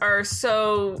Replicators are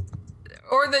so...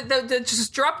 Or the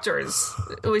disruptors,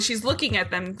 when she's looking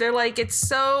at them, they're like, it's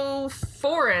so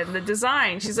foreign, the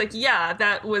design. She's like, yeah,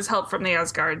 that was help from the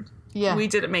Asgard. Yeah. We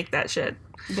didn't make that shit.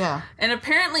 Yeah. And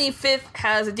apparently Fifth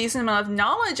has a decent amount of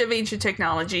knowledge of ancient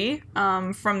technology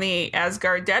from the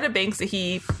Asgard databanks that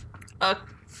he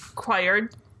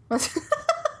acquired.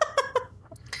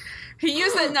 He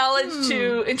used that knowledge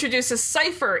to introduce a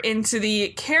cipher into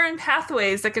the Karen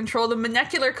pathways that control the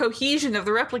molecular cohesion of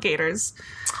the replicators.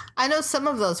 I know some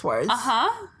of those words.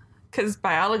 Because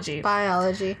biology.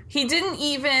 He didn't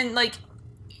even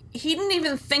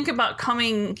think about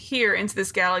coming here into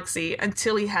this galaxy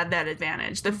until he had that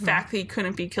advantage. The fact that he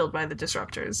couldn't be killed by the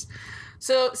disruptors.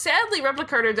 So, sadly,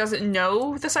 Replicator doesn't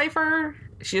know the cipher.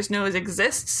 She just knows it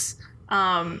exists.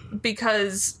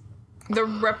 Because the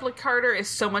Replicator is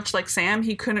so much like Sam,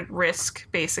 he couldn't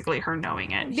risk, basically, her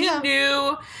knowing it. He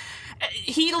knew...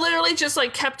 He literally just,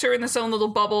 kept her in this own little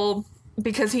bubble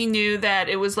because he knew that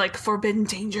it was, forbidden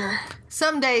danger.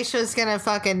 Someday she's gonna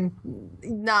fucking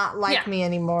not like me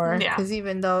anymore. Yeah. Because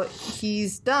even though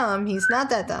he's dumb, he's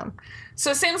not that dumb.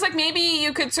 So Sam's like, maybe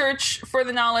you could search for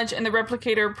the knowledge in the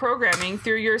Replicator programming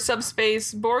through your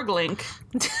subspace Borg link.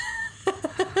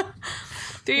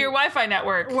 Through your Wi-Fi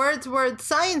network. Words,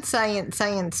 science.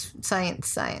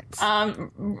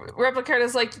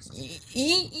 Replicator's like,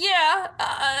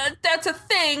 that's a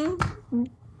thing,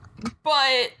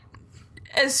 but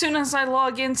as soon as I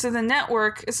log into the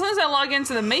network, as soon as I log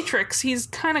into the Matrix, he's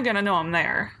kind of going to know I'm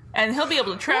there. And he'll be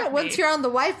able to track me. Once you're on the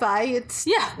Wi-Fi, it's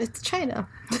China.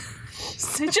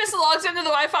 He just logs into the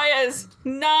Wi-Fi as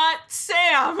not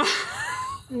Sam.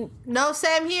 No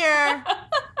Sam here.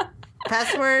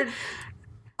 Password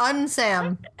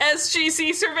unsam.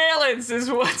 SGC surveillance is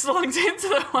what's logged into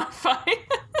the Wi-Fi.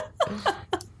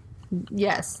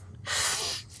 Yes.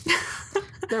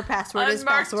 Their password is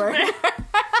password.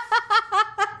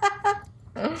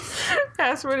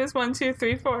 Password is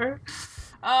 1234.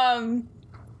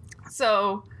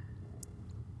 So.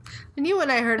 And you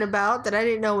and I heard about that I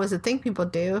didn't know was a thing people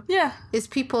do. Yeah. Is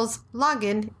people's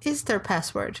login is their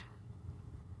password.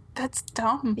 That's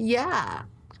dumb. Yeah.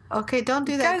 Okay, don't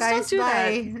do that, guys. Don't do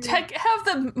that. Have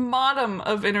the modem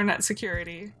of internet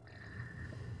security.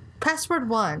 Password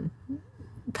 1.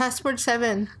 Password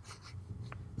 7.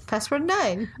 Password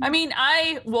 9. I mean,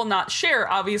 I will not share,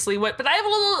 obviously, but I have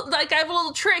a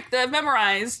little trick that I've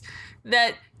memorized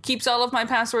that keeps all of my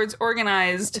passwords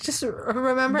organized. Just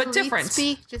remember, but different.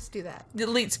 Speak, just do that.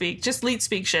 Leet speak. Just Leet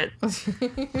speak shit. For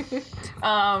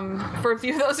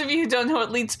those of you who don't know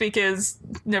what Leet speak is,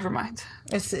 never mind.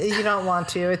 You don't want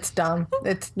to. It's dumb.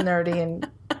 It's nerdy and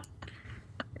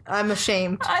I'm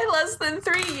ashamed. I less than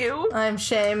 3 you. I'm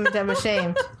ashamed. I'm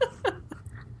ashamed.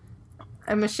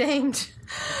 I'm ashamed.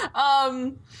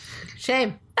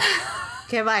 Shame.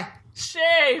 Okay, bye.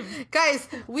 Shame. Guys,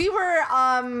 we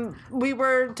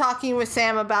were talking with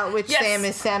Sam about which Sam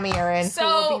is Sammy Aaron. So,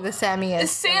 who will be the Sammiest.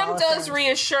 Sam does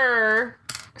reassure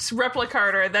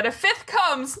Replicarter that if Fifth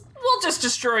comes, we'll just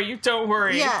destroy you, don't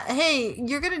worry. Yeah, hey,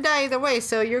 you're gonna die either way,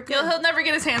 so you're good. He'll never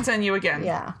get his hands on you again.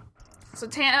 Yeah. So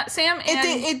Sam and...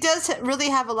 It does really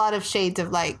have a lot of shades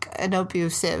of, like, an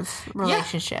abusive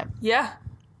relationship. Yeah.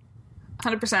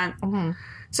 100%. Mm-hmm.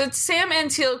 So Sam and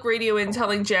Teal'c radio in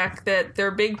telling Jack that their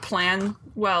big plan,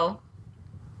 well,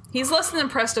 he's less than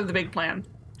impressed of the big plan.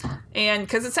 And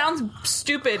because it sounds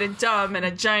stupid and dumb and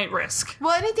a giant risk.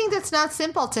 Well, anything that's not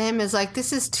simple to him is like,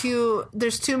 there's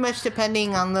too much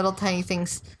depending on little tiny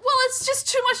things. Well, it's just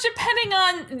too much depending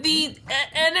on the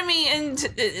enemy and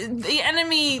the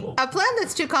enemy. A plan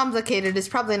that's too complicated is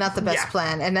probably not the best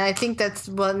plan. And I think that's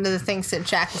one of the things that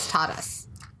Jack has taught us.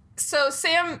 So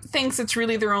Sam thinks it's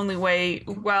really their only way.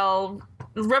 Well,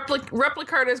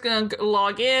 Replicarter is going to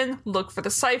log in, look for the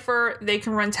cipher. They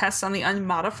can run tests on the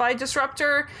unmodified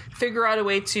disruptor, figure out a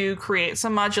way to create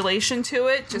some modulation to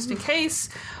it, just in case.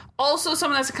 Also,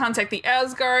 someone has to contact the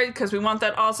Asgard, because we want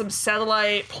that awesome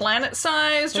satellite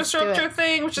planet-sized disruptor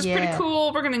thing, which is pretty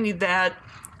cool. We're going to need that.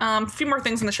 A few more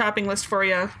things on the shopping list for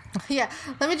you. Yeah,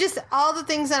 let me just... All the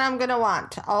things that I'm going to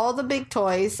want. All the big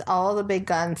toys, all the big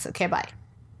guns. Okay, bye.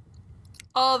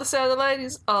 All the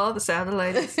satellites, all the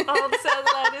satellites, all the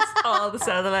satellites, all the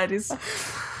satellites.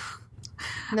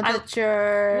 One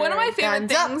of my favorite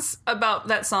things about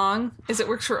that song is it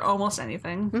works for almost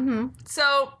anything. Mm-hmm.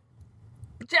 So,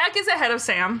 Jack is ahead of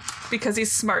Sam because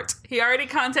he's smart. He already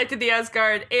contacted the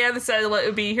Asgard and the satellite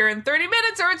will be here in 30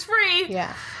 minutes or it's free.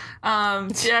 Yeah.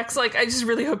 Jack's like, I just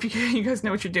really hope you guys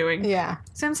know what you're doing. Yeah.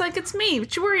 Sam's like, it's me.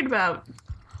 What you worried about?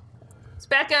 It's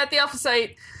back at the Alpha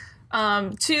site.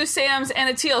 2 Sams and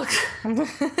a Teal'c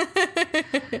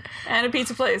and a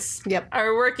pizza place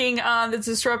are working on the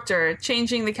disruptor,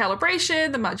 changing the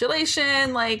calibration, the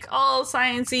modulation, like all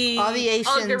sciencey, all the Asians,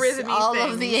 all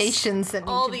things. Of the Asians that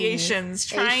all need the to be Asians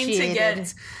trying atiated. to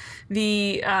get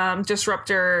the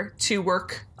disruptor to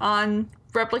work on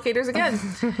replicators again.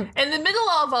 In the middle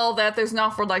of all that, there's an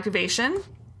off-world activation.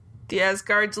 The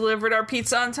Asgard delivered our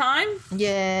pizza on time.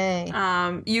 Yay.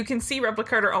 You can see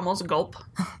Replicarter almost gulp.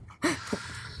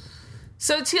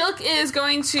 So Teal'c is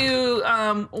going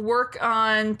to work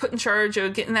on putting charge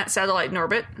of getting that satellite in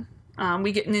orbit.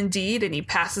 We get an Indeed, and he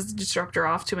passes the disruptor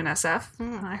off to an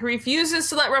SF. He refuses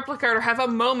to let Replicarter have a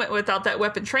moment without that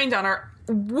weapon trained on her,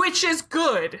 which is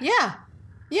good. Yeah.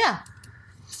 Yeah.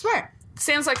 Smart.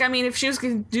 Sam's like, I mean, if she was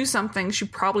going to do something, she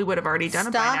probably would have already done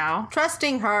it by now.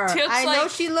 Trusting her. I know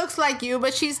she looks like you,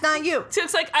 but she's not you.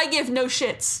 Teal'c's like, I give no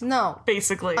shits. No.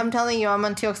 Basically. I'm telling you, I'm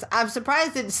on Teal'c's. I'm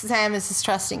surprised that Sam is as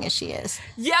trusting as she is.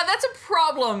 Yeah, that's a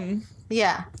problem.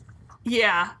 Yeah.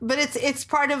 Yeah. But it's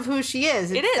part of who she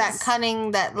is. It's that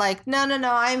cunning, that like, no,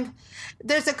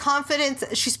 there's a confidence.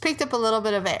 She's picked up a little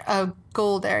bit of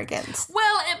gold arrogance.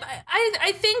 Well,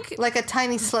 I think... Like a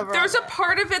tiny sliver. There's a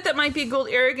part of it that might be gold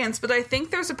arrogance, but I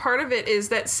think there's a part of it is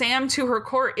that Sam, to her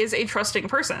core, is a trusting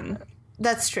person.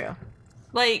 That's true.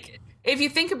 Like, if you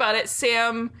think about it,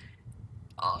 Sam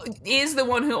is the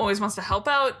one who always wants to help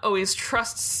out, always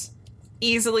trusts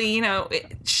easily,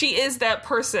 she is that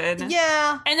person.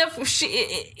 Yeah. And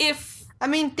if I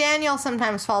mean, Daniel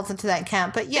sometimes falls into that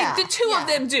camp, but yeah. The two of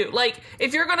them do. Like,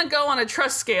 if you're going to go on a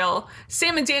trust scale,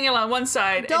 Sam and Daniel on one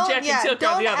side, and Jack and Teal'c on the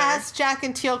other. Don't ask Jack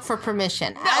and Teal'c for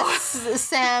permission. No. Ask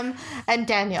Sam and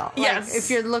Daniel. Yes. Like,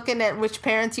 if you're looking at which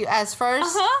parents you ask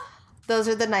first, those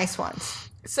are the nice ones.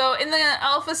 So, in the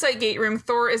Alpha Site gate room,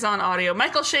 Thor is on audio.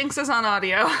 Michael Shanks is on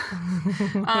audio.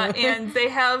 And they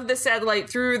have the satellite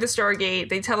through the Stargate.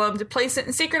 They tell him to place it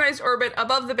in synchronized orbit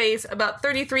above the base, about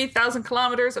 33,000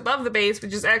 kilometers above the base,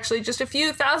 which is actually just a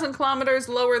few thousand kilometers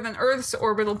lower than Earth's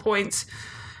orbital point.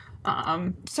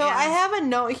 So I have a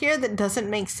note here that doesn't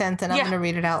make sense, and I'm going to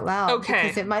read it out loud. Okay.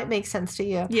 Because it might make sense to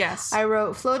you. Yes. I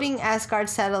wrote, floating Asgard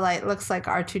satellite looks like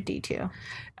R2-D2.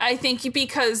 I think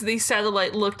because the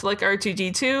satellite looked like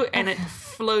R2-D2 and it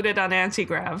floated on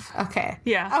anti-grav. Okay.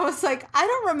 Yeah. I was like, I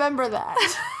don't remember that.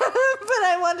 But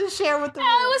I wanted to share with the It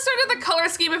was sort of the color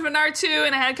scheme of an R2,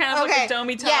 and it had kind of like a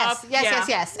domey top.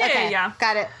 Yes. Okay. Yeah.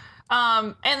 Got it.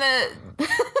 And the...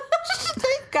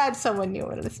 Thank God someone knew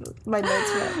what my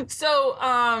notes meant. So,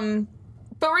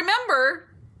 but remember...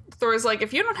 Thor's like,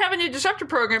 if you don't have a new disruptor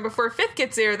program before Fifth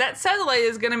gets there, that satellite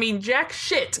is going to mean jack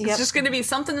shit. Yep. It's just going to be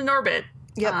something in orbit.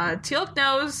 Yep. Teal'c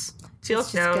knows. Teal'c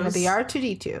It's knows. going to be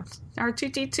R2-D2.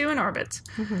 R2-D2 in orbit.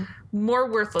 Mm-hmm. More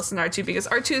worthless than R2 because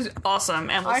R2 is awesome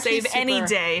and will R2 's save any super.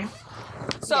 day.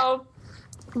 So,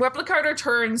 Replicator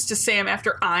turns to Sam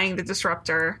after eyeing the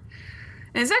disruptor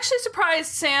and is actually surprised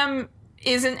Sam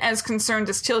isn't as concerned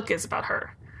as Teal'c is about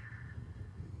her.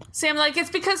 Sam, like, it's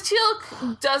because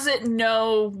Teal'c doesn't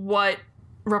know what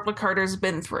Replicator's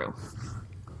been through.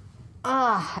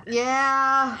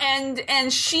 Yeah.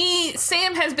 And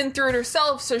Sam has been through it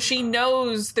herself, so she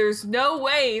knows there's no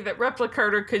way that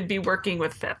Replicator could be working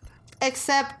with Fifth.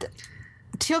 Except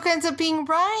Teal'c ends up being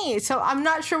right, so I'm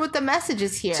not sure what the message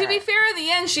is here. To be fair, in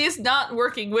the end, she is not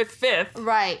working with Fifth.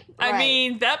 Right. I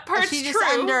mean, that part's she just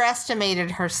true. underestimated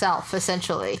herself,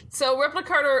 essentially. So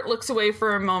Replicator looks away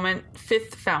for a moment.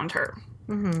 Fifth found her.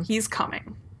 Mm-hmm. He's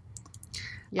coming.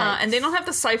 And they don't have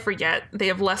the cipher yet. They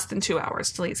have less than 2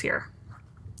 hours till he's here.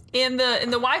 In the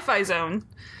Wi-Fi zone,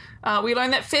 we learn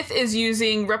that Fifth is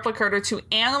using Replicator to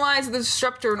analyze the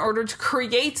disruptor in order to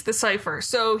create the cipher.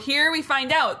 So here we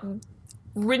find out,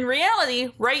 in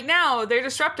reality, right now, their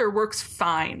disruptor works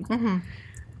fine. Mm-hmm.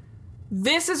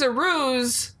 This is a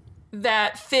ruse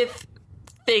that Fifth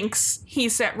thinks he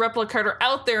sent Replicator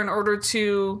out there in order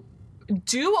to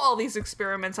do all these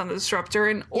experiments on the disruptor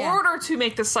in order to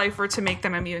make the cipher to make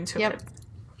them immune to it.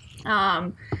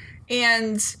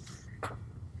 And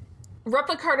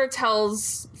Replicator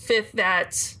tells Fifth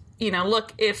that,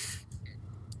 look, if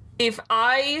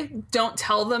I don't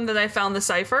tell them that I found the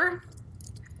cipher,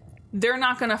 they're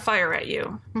not going to fire at you.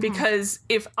 Mm-hmm. Because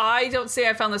if I don't say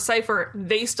I found the cipher,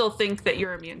 they still think that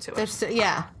you're immune to it.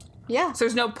 Yeah. So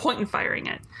there's no point in firing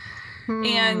it.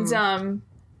 And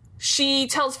she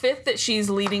tells Fifth that she's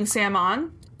leading Sam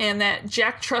on and that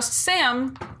Jack trusts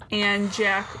Sam and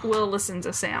Jack will listen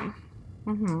to Sam.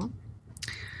 Mm-hmm.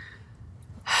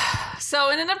 So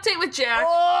in an update with Jack...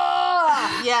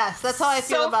 Oh, yes, that's how I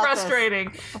feel about this. So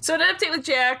frustrating. So in an update with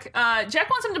Jack, Jack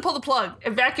wants him to pull the plug,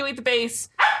 evacuate the base,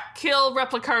 kill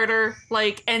Replicator,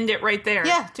 end it right there.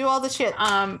 Yeah, do all the shit.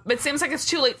 But it seems like it's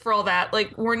too late for all that.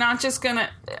 We're not just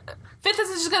gonna... Fifth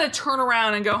isn't just gonna turn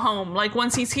around and go home.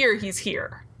 Once he's here, he's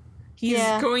here. He's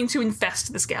going to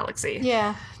infest this galaxy.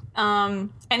 Yeah. And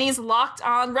he's locked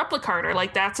on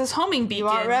Replicator. That's his homing beacon. You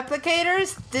want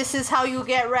replicators? This is how you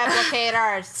get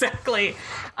replicators. Exactly.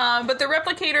 But the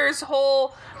Replicator's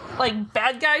whole,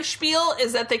 bad guy spiel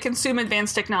is that they consume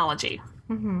advanced technology.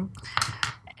 Mm-hmm.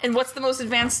 And what's the most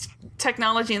advanced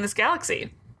technology in this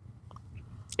galaxy?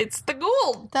 It's the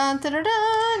Goa'uld. Dun, dun, dun,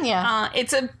 dun. Yeah.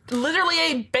 It's literally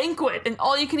a banquet, an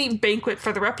all-you-can-eat banquet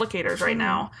for the Replicators right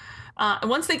now. And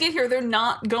once they get here, they're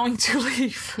not going to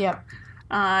leave. Yep.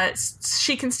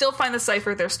 She can still find the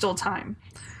cipher. There's still time.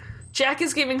 Jack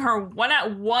is giving her 1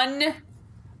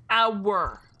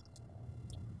 hour.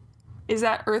 Is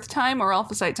that Earth time or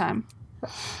Alpha Site time?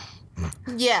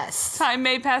 Yes. Time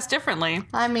may pass differently.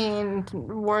 I mean,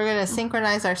 we're going to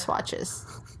synchronize our swatches.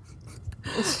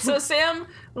 So Sam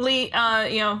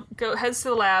heads to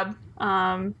the lab.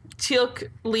 Teal'c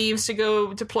leaves to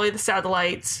go deploy the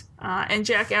satellites. And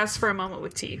Jack asks for a moment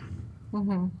with T.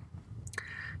 Mm-hmm.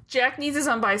 Jack needs his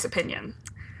unbiased opinion.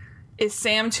 Is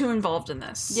Sam too involved in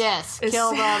this? Yes,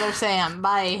 kill the other Sam.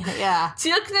 Bye. Yeah.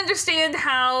 Teal'c can understand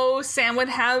how Sam would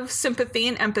have sympathy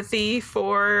and empathy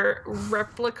for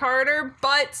Replicator,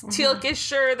 but Teal'c is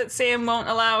sure that Sam won't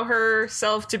allow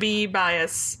herself to be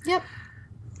biased. Yep.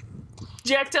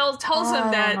 Jack tells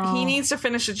him that he needs to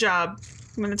finish the job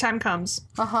when the time comes.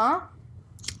 Uh-huh.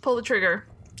 Pull the trigger.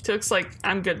 Teal'c's like,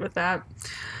 I'm good with that.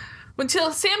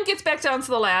 Until Sam gets back down to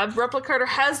the lab, Replicator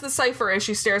has the cipher as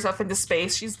she stares off into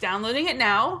space. She's downloading it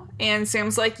now, and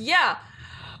Sam's like, yeah,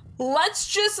 let's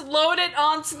just load it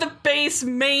onto the base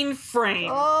mainframe.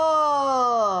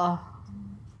 Oh.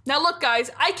 Now look,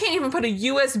 guys, I can't even put a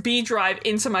USB drive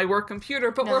into my work computer,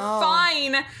 but we're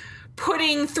fine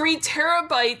putting 3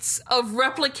 terabytes of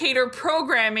Replicator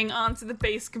programming onto the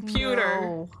base computer.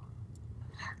 No.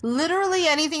 Literally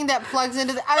anything that plugs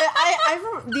into the other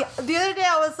day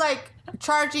I was like,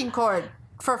 charging cord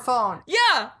for phone.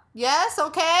 Yeah. Yes,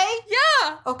 okay?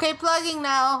 Yeah. Okay, plugging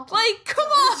now. Come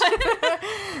on.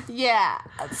 Yeah.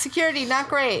 Security, not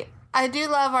great. I do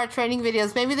love our training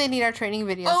videos. Maybe they need our training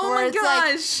videos. Oh where my it's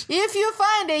gosh. like, if you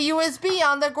find a USB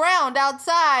on the ground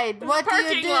outside, what do you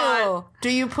parking do? lot. Do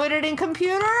you put it in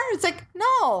computer? It's like,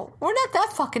 no, we're not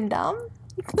that fucking dumb.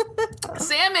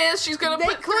 Sam is. She's going to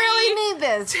They put clearly 3 need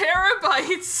this.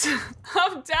 terabytes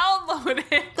of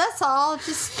downloading. That's all.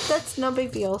 That's no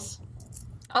big deals.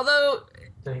 Although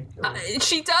Thank you.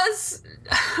 she does,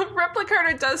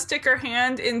 Replicator does stick her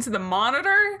hand into the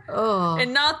monitor Oh.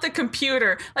 and not the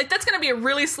computer. Like, that's going to be a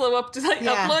really slow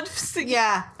upload.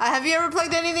 Yeah. Have you ever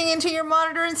plugged anything into your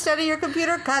monitor instead of your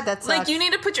computer? God, that sucks. Like, you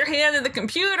need to put your hand in the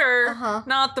computer,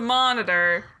 not the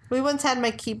monitor. We once had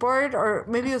my keyboard, or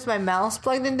maybe it was my mouse,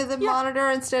 plugged into the monitor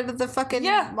instead of the fucking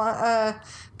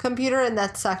computer, and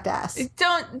that sucked ass.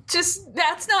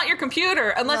 That's not your computer.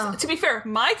 Unless, to be fair,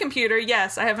 my computer,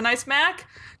 yes, I have a nice Mac.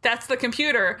 That's the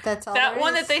computer. That's all that there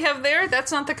one is. that they have there,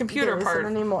 that's not the computer There part.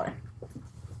 isn't anymore.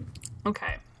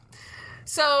 Okay.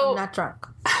 So I'm not drunk.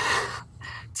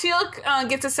 Teal'c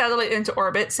gets a satellite into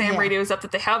orbit. Sam radios up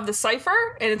that they have the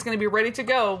cipher, and it's going to be ready to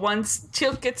go once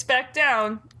Teal'c gets back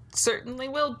down. Certainly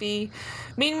will be.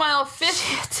 Meanwhile,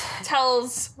 Fifth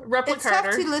tells Replicator... It's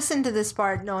tough to listen to this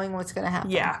part knowing what's going to happen.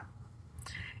 Yeah.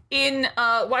 In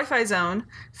Wi-Fi zone,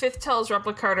 Fifth tells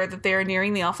Replicator that they are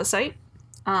nearing the Alpha site,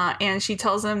 and she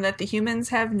tells him that the humans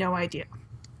have no idea.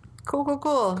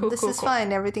 Cool. This is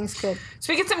fine. Everything's good.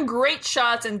 So we get some great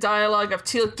shots and dialogue of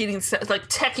Teal'c getting like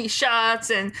techie shots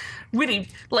and witty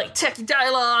like techie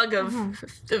dialogue of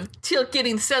Teal'c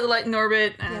getting the satellite in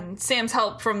orbit and Sam's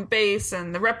help from base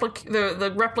and the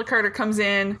Replicator comes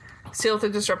in, steals the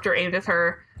disruptor aimed at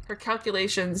her. Her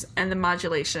calculations and the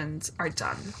modulations are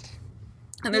done.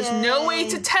 And there's no way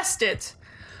to test it,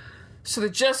 so they're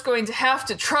just going to have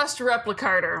to trust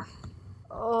Replicator.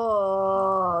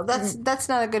 Oh, that's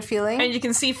not a good feeling. And you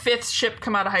can see Fifth's ship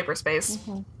come out of hyperspace.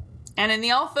 And in the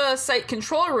Alpha site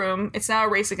control room, it's now a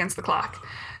race against the clock.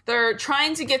 They're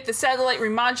trying to get the satellite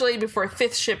remodulated before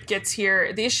Fifth ship gets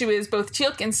here. The issue is both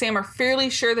Teal'c and Sam are fairly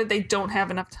sure that they don't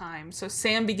have enough time. So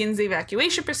Sam begins the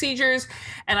evacuation procedures,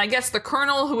 and I guess the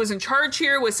colonel who was in charge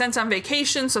here was sent on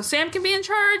vacation, so Sam can be in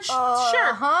charge?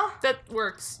 Sure. That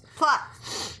works. Plot.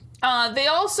 They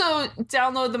also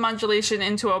download the modulation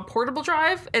into a portable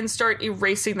drive and start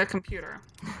erasing the computer.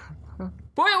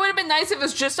 Boy, it would have been nice if it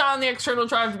was just on the external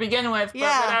drive to begin with, but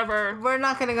whatever. We're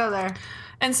not going to go there.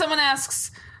 And someone asks,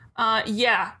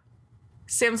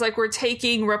 Sam's like, we're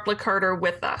taking Replicator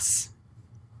with us.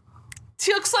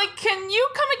 Teal'c's like, can you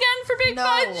come again for Big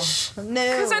Fudge? No.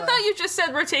 Because I thought you just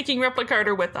said we're taking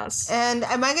Replicator with us. And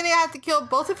am I going to have to kill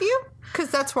both of you? Because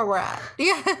that's where we're at.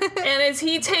 Yeah. And as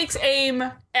he takes aim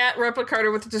at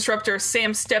Replicator with the disruptor,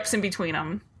 Sam steps in between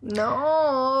them.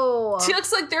 No.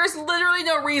 Teal'c's like, there's literally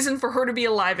no reason for her to be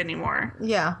alive anymore.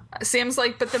 Yeah. Sam's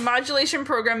like, but the modulation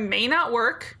program may not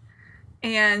work,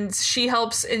 and she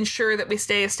helps ensure that we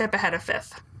stay a step ahead of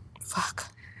Fifth.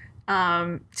 Fuck.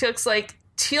 Teal'c's like,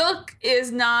 Teal'c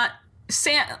is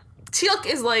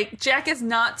like, Jack is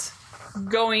not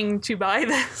going to buy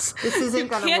this. This isn't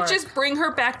gonna work. You can't just bring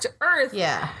her back to Earth.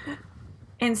 Yeah.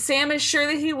 And Sam is sure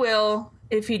that he will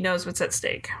if he knows what's at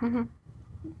stake. Mm-hmm.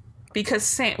 Because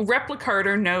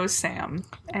Replicator knows Sam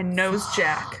and knows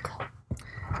Jack.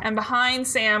 And behind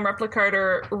Sam,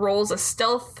 Replicator rolls a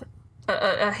stealth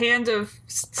of hand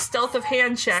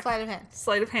check.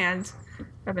 Sleight of hand.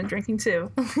 I've been drinking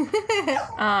too.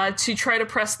 To try to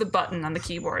press the button on the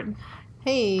keyboard.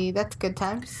 Hey, that's good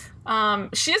times.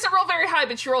 She doesn't roll very high,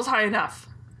 but she rolls high enough.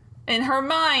 In her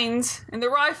mind, in the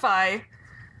Wi-Fi,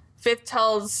 Fifth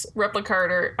tells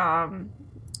Replicator,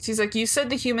 she's like, you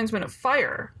said the humans wouldn't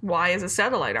fire. Why is a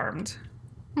satellite armed?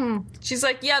 She's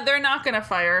like, yeah, they're not going to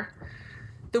fire.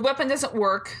 The weapon doesn't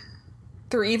work.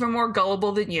 They're even more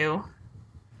gullible than you.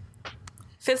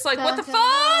 Fifth's like, what the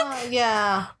fuck?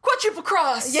 Yeah. Quadruple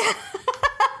cross! Yeah.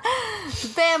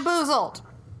 Bamboozled.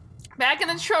 Back in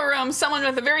the control room, someone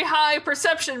with a very high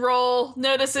perception roll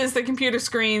notices the computer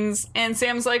screens, and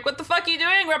Sam's like, what the fuck are you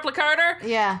doing, Replicator?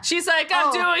 Yeah. She's like,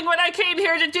 I'm doing what I came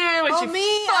here to do, and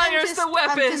she fires the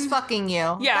weapon. I'm just fucking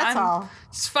you. Yeah, that's all.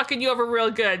 Just fucking you over real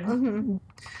good. Mm-hmm.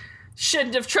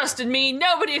 Shouldn't have trusted me.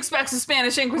 Nobody expects a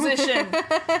Spanish Inquisition.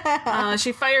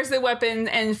 She fires the weapon,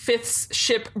 and Fifth's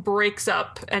ship breaks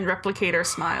up, and Replicator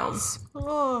smiles.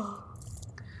 Oh.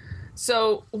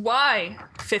 So, why?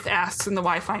 Fifth asks in the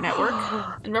Wi-Fi network.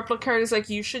 And Replicator's like,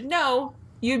 you should know.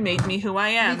 You made me who I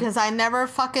am. Because I never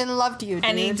fucking loved you, dude.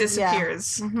 And he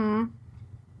disappears. Yeah. Mm-hmm.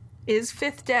 Is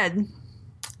Fifth dead?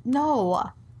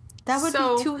 No. That would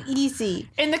be too easy.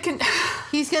 In the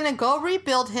He's gonna go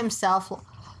rebuild himself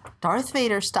Darth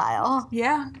Vader style.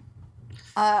 Yeah.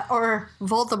 Or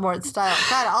Voldemort style.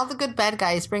 God, all the good bad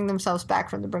guys bring themselves back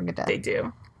from the brink of death. They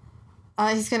do.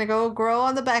 He's gonna go grow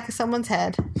on the back of someone's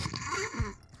head.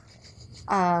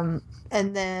 And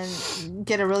then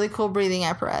get a really cool breathing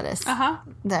apparatus. Uh-huh.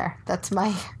 There. That's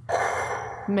my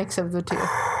mix of the two.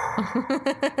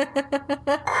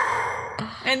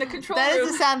 And the control That room...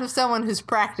 is the sound of someone who's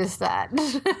practiced that.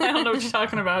 I don't know what you're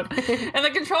talking about. In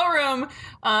the control room,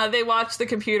 they watch the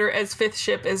computer as Fifth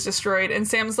ship is destroyed, and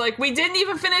Sam's like, we didn't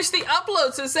even finish the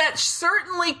upload, so that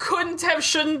certainly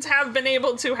shouldn't have been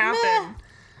able to happen.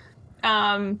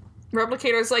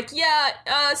 Replicator's like,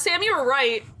 yeah, Sam, you were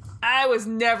right. I was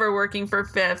never working for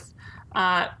Fifth.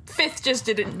 Fifth just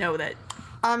didn't know that.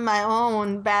 I'm my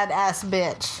own badass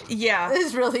bitch. Yeah.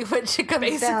 Is really what she comes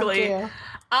Basically, down to.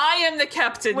 I am the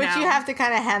captain Which now. you have to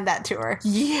kind of hand that to her.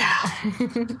 Yeah.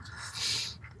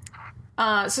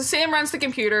 So Sam runs the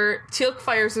computer. Teal'c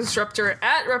fires the disruptor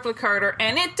at Replicator,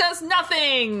 and it does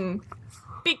nothing!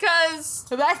 Because...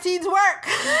 The vaccines work!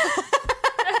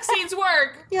 vaccines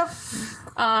work! Yep.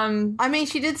 I mean,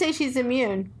 she did say she's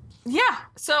immune. Yeah,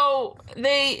 so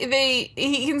he's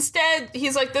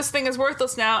like, this thing is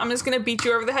worthless now, I'm just gonna beat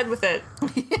you over the head with it.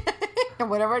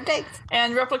 Whatever it takes.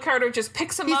 And Replicator just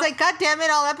picks him up. He's like, God damn it,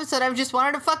 all episode I've just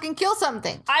wanted to fucking kill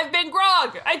something. I've been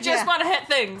Grog! I just want to hit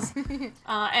things!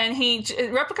 And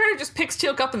Replicator just picks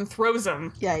Teal'c up and throws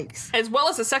him. Yikes. As well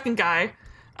as the second guy.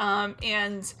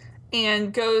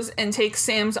 And goes and takes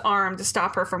Sam's arm to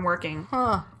stop her from working.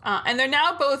 Huh. And they're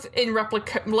now both in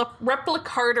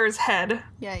Replicator's head.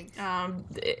 Yikes.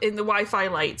 In the Wi-Fi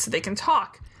light so they can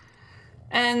talk.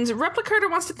 And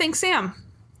Replicator wants to thank Sam.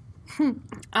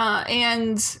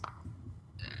 And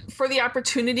for the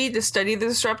opportunity to study the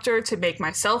disruptor, to make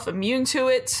myself immune to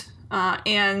it. I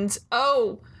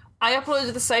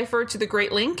uploaded the cipher to the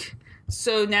Great Link,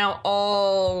 so now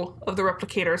all of the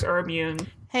replicators are immune.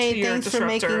 Hey, thanks for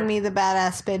making me the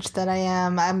badass bitch that I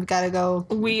am. I've got to go.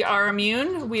 We are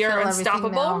immune. We are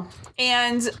unstoppable.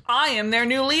 And I am their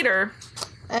new leader.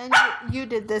 And you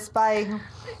did this by...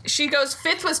 She goes,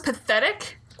 Fifth was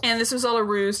pathetic, and this was all a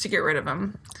ruse to get rid of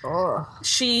him. Ugh.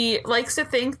 She likes to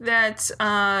think that,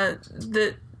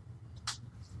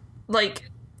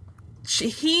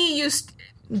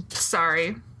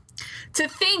 to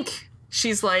think,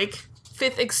 she's like,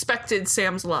 Fifth expected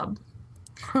Sam's love.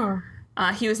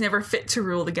 He was never fit to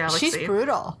rule the galaxy. She's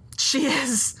brutal. She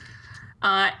is.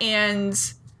 And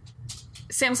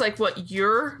Sam's like, what,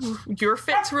 you're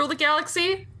fit to rule the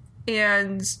galaxy?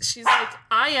 And she's like,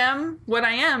 I am what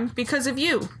I am because of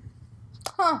you.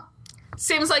 Huh.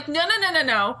 Sam's like,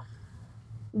 no.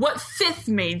 What Fifth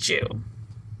made you?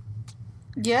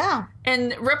 Yeah.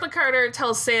 And Replicator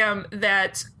tells Sam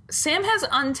that Sam has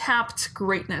untapped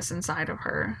greatness inside of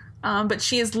her, but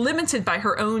she is limited by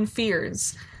her own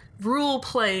fears, rule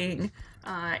playing,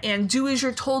 and do as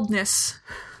you're toldness.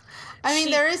 I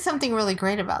mean, there is something really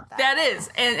great about that. That is,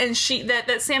 and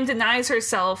that Sam denies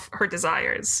herself her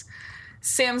desires.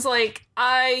 Sam's like,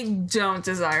 I don't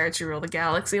desire to rule the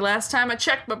galaxy. Last time I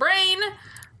checked my brain.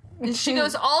 And she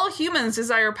goes, all humans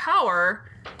desire power,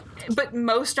 but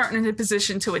most aren't in a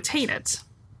position to attain it.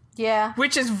 Yeah.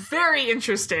 Which is very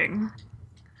interesting.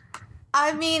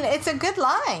 I mean, it's a good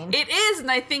line. It is,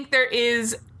 and I think there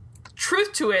is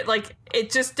truth to it. Like, it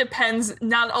just depends.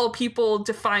 Not all people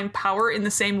define power in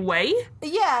the same way.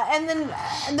 Yeah,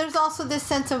 and there's also this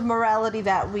sense of morality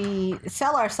that we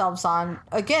sell ourselves on,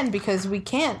 again, because we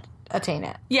can't attain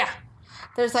it. Yeah.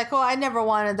 There's like, I never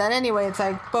wanted that anyway. It's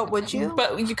like, but would you?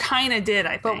 But you kind of did,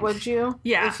 I think. But would you?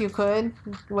 Yeah. If you could,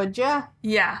 would you?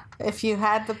 Yeah. If you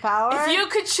had the power? If you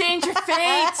could change your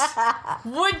fate,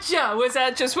 would you? Was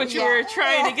that just what you were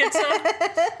trying to get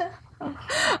to?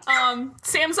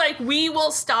 Sam's like, we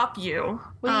will stop you.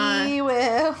 We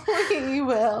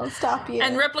will stop you.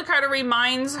 And Replicator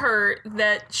reminds her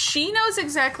that she knows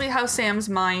exactly how Sam's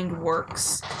mind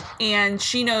works. And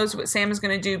she knows what Sam is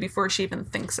going to do before she even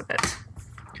thinks of it.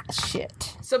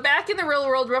 Shit. So back in the real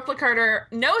world, Replicator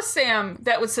knows Sam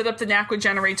that would set up the NACWA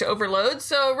generator to overload,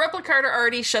 so Replicator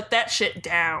already shut that shit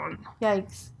down.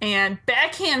 Yikes. And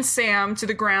backhands Sam to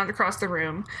the ground across the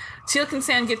room. Teal'c and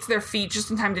Sam get to their feet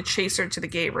just in time to chase her to the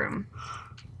gate room.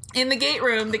 In the gate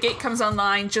room, the gate comes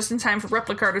online just in time for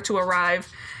Replicator to arrive.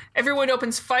 Everyone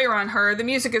opens fire on her. The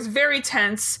music is very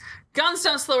tense. Guns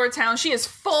don't slow her down. She is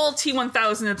full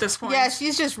T-1000 at this point. Yeah,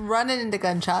 she's just running into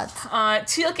gunshots.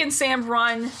 Teal'c and Sam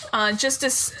run just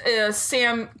as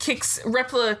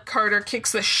Replicator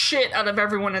kicks the shit out of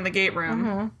everyone in the gate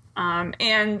room. Mm-hmm.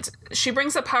 And she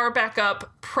brings the power back up,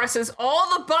 presses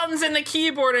all the buttons in the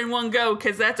keyboard in one go,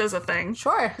 because that does a thing.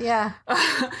 Sure, yeah.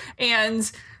 And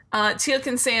Teal'c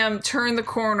and Sam turn the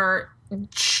corner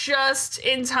just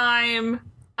in time.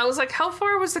 I was like, how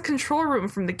far was the control room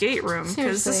from the gate room?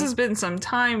 Because this has been some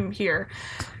time here.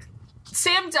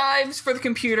 Sam dives for the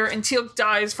computer, and Teal'c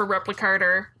dives for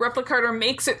Replicator. Replicator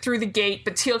makes it through the gate,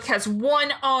 but Teal'c has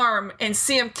one arm, and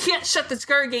Sam can't shut the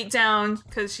Stargate down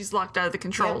because she's locked out of the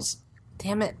controls.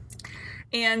 Damn it.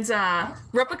 And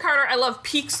Replicator, I love,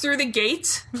 peeks through the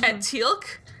gate at Teal'c,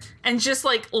 and just,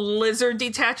 like, lizard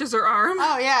detaches her arm.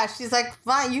 Oh, yeah. She's like,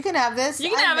 fine, you can have this. You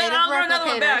can have it. I'll throw another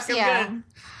one back. I'm good.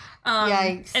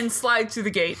 Yikes. And slide through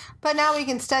the gate. But now we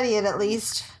can study it at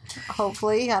least.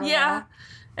 Hopefully. I don't know.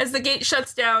 As the gate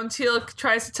shuts down, Teal'c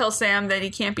tries to tell Sam that he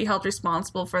can't be held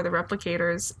responsible for the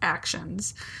Replicator's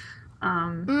actions.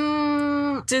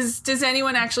 Does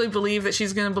anyone actually believe that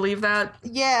she's going to believe that?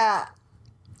 Yeah.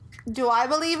 Do I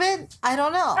believe it? I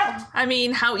don't know. I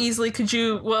mean, how easily could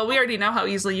you... Well, we already know how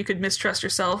easily you could mistrust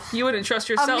yourself. You wouldn't trust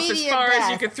yourself as far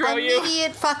as you could throw you.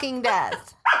 Immediate fucking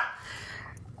death.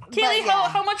 Kaylee,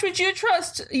 how much would you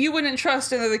trust? You wouldn't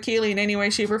trust another Kaylee in any way,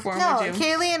 shape, or form, would you?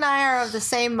 Kaylee and I are of the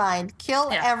same mind. Kill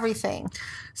everything.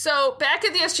 So, back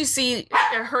at the SGC,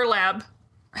 her lab...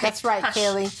 That's right,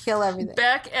 Kaylee. Kill everything.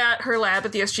 Back at her lab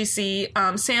at the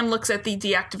SGC, Sam looks at the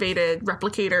deactivated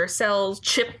replicator cells,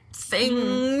 chip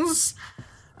things.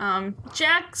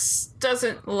 Jax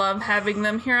doesn't love having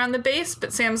them here on the base,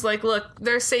 but Sam's like, look,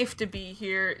 they're safe to be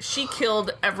here. She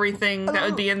killed everything that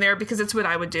would be in there because it's what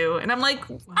I would do. And I'm like, are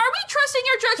we trusting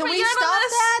your judgment yet on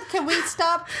this? Can we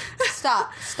stop?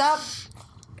 Stop.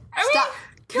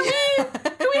 Can we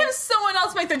have someone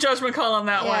else make the judgment call on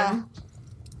that one?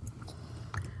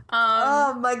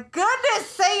 Oh my goodness,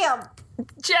 Sam!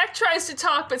 Jack tries to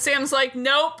talk, but Sam's like,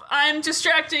 nope, I'm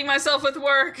distracting myself with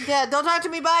work. Yeah, don't talk to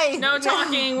me, bye. No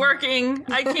talking, working.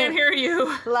 I can't hear you.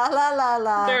 La la la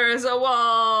la. There's a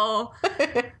wall.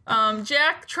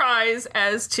 Jack tries,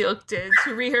 as Teal'c did,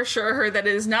 to reassure her that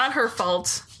it is not her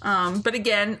fault. But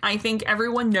again, I think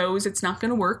everyone knows it's not going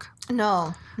to work.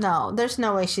 No. There's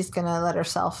no way she's going to let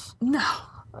herself. No.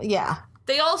 Yeah.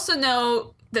 They also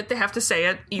know that they have to say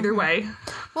it either way.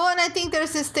 Well, and I think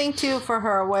there's this thing, too, for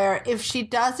her where if she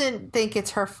doesn't think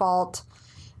it's her fault,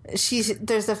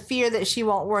 there's a fear that she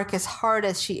won't work as hard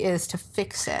as she is to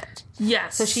fix it.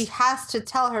 Yes. So she has to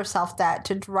tell herself that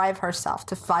to drive herself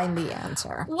to find the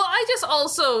answer. Well, I just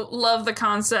also love the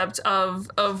concept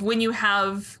of when you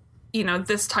have,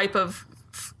 this type of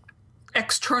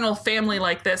external family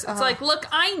like this. It's like, look,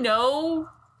 I know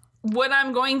what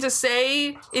I'm going to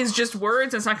say is just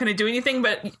words. It's not going to do anything,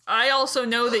 but I also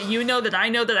know that you know that I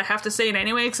know that I have to say it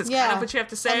anyway, because it's kind of what you have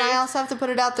to say. And I also have to put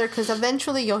it out there because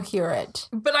eventually you'll hear it.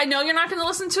 But I know you're not going to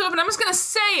listen to it, but I'm just going to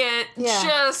say it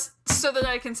just so that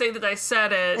I can say that I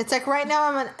said it. It's like right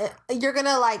now you're going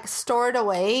to store it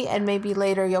away, and maybe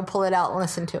later you'll pull it out and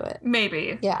listen to it.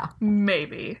 Maybe. Yeah.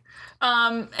 Maybe.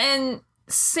 And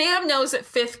Sam knows that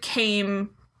Fifth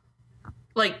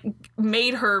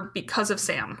made her because of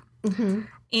Sam. Mm-hmm.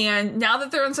 And now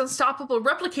that there are unstoppable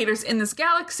replicators in this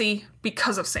galaxy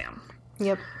because of Sam.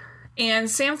 Yep. And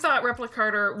Sam thought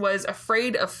Replicator was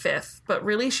afraid of Fifth, but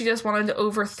really she just wanted to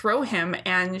overthrow him,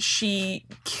 and she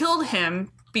killed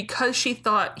him because she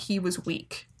thought he was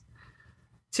weak.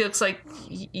 Teal'c's like,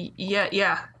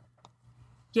 yeah.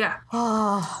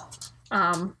 Oh.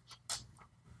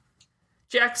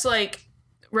 Jack's like,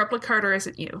 Replicator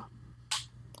isn't you.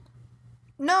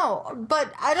 No,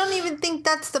 but I don't even think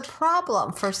that's the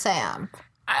problem for Sam.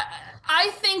 I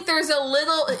think there's a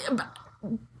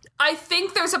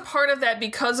part of that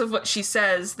because of what she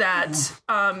says, that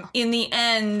in the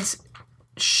end,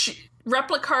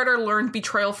 Replicator learned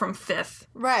betrayal from Fifth.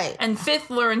 Right. And Fifth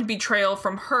learned betrayal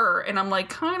from her. And I'm like,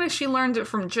 kind of she learned it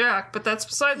from Jack, but that's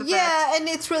beside the fact. Yeah, and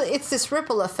it's this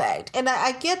ripple effect. And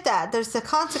I get that. There's the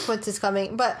consequences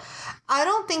coming, but I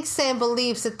don't think Sam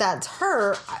believes that that's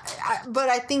her, but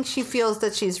I think she feels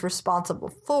that she's responsible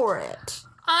for it.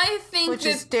 Which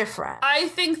is different. I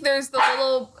think there's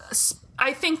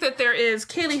I think that there is...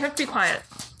 Kaylee, you have to be quiet.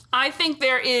 I think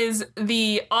there is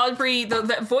the Aubrey,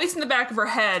 that voice in the back of her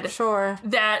head. Sure.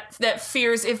 That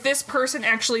fears if this person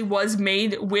actually was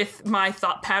made with my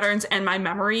thought patterns and my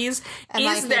memories,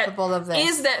 is that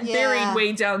buried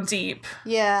way down deep?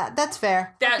 Yeah, that's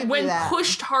fair. That when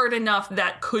pushed hard enough,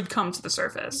 that could come to the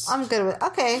surface. I'm good with it.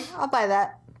 Okay, I'll buy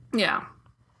that. Yeah.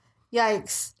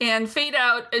 Yikes. And fade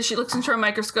out as she looks into her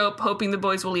microscope, hoping the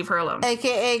boys will leave her alone.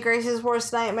 AKA Grace's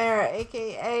worst nightmare.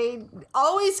 AKA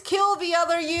always kill the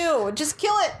other you. Just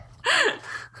kill it.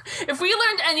 If we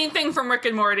learned anything from Rick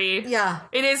and Morty,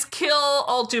 it is kill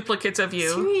all duplicates of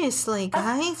you. Seriously,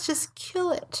 guys, just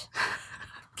kill it.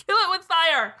 Kill it with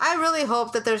fire. I really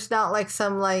hope that there's not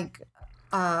some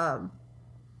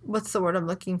what's the word I'm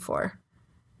looking for?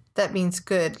 that means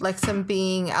good. Like some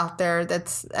being out there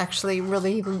that's actually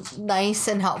really nice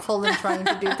and helpful and trying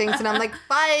to do things. And I'm like,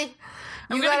 bye.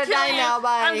 You gotta die now,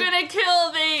 bye. I'm gonna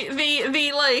kill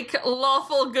the like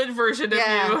lawful good version of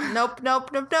you. Nope.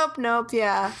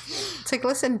 Yeah. It's like,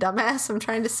 listen, dumbass, I'm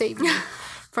trying to save you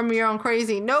from your own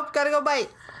crazy. Nope, gotta go bite.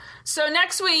 So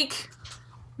next week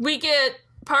we get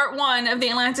part 1 of the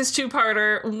Atlantis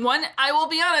 2-parter. One, I will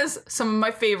be honest, some of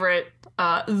my favorite.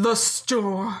 The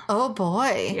Storm. Oh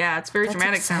boy. Yeah, it's very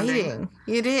dramatic exciting. sounding.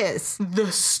 It is. The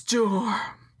Storm.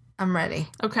 I'm ready.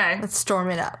 Okay. Let's storm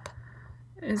it up.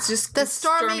 It's just the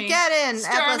Stormy-geddon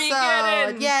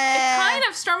episode. Yeah.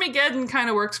 Stormy-geddon kind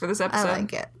of works for this episode. I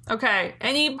like it. Okay.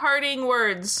 Any parting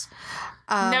words?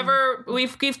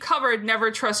 We've covered never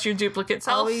trust your duplicate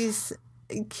self. Always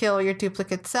kill your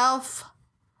duplicate self.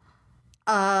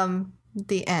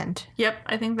 The end. Yep,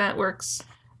 I think that works.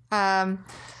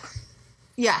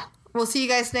 Yeah. We'll see you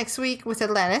guys next week with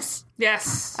Atlantis.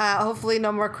 Yes. Hopefully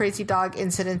no more crazy dog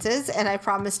incidences, and I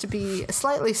promise to be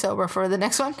slightly sober for the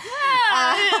next one.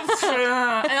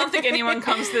 I don't think anyone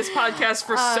comes to this podcast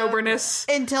for soberness.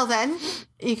 Until then,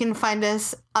 you can find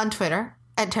us on Twitter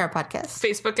at Terra Podcast.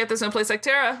 Facebook at There's No Place Like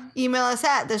Terra. Email us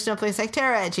at There's No Place Like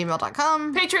Terra at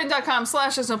gmail.com.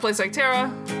 Patreon.com/There's No Place Like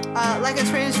Terra. Like us,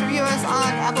 rate us, review us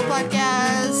on Apple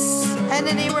Podcasts and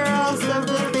anywhere else of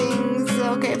the things.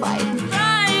 Okay, bye.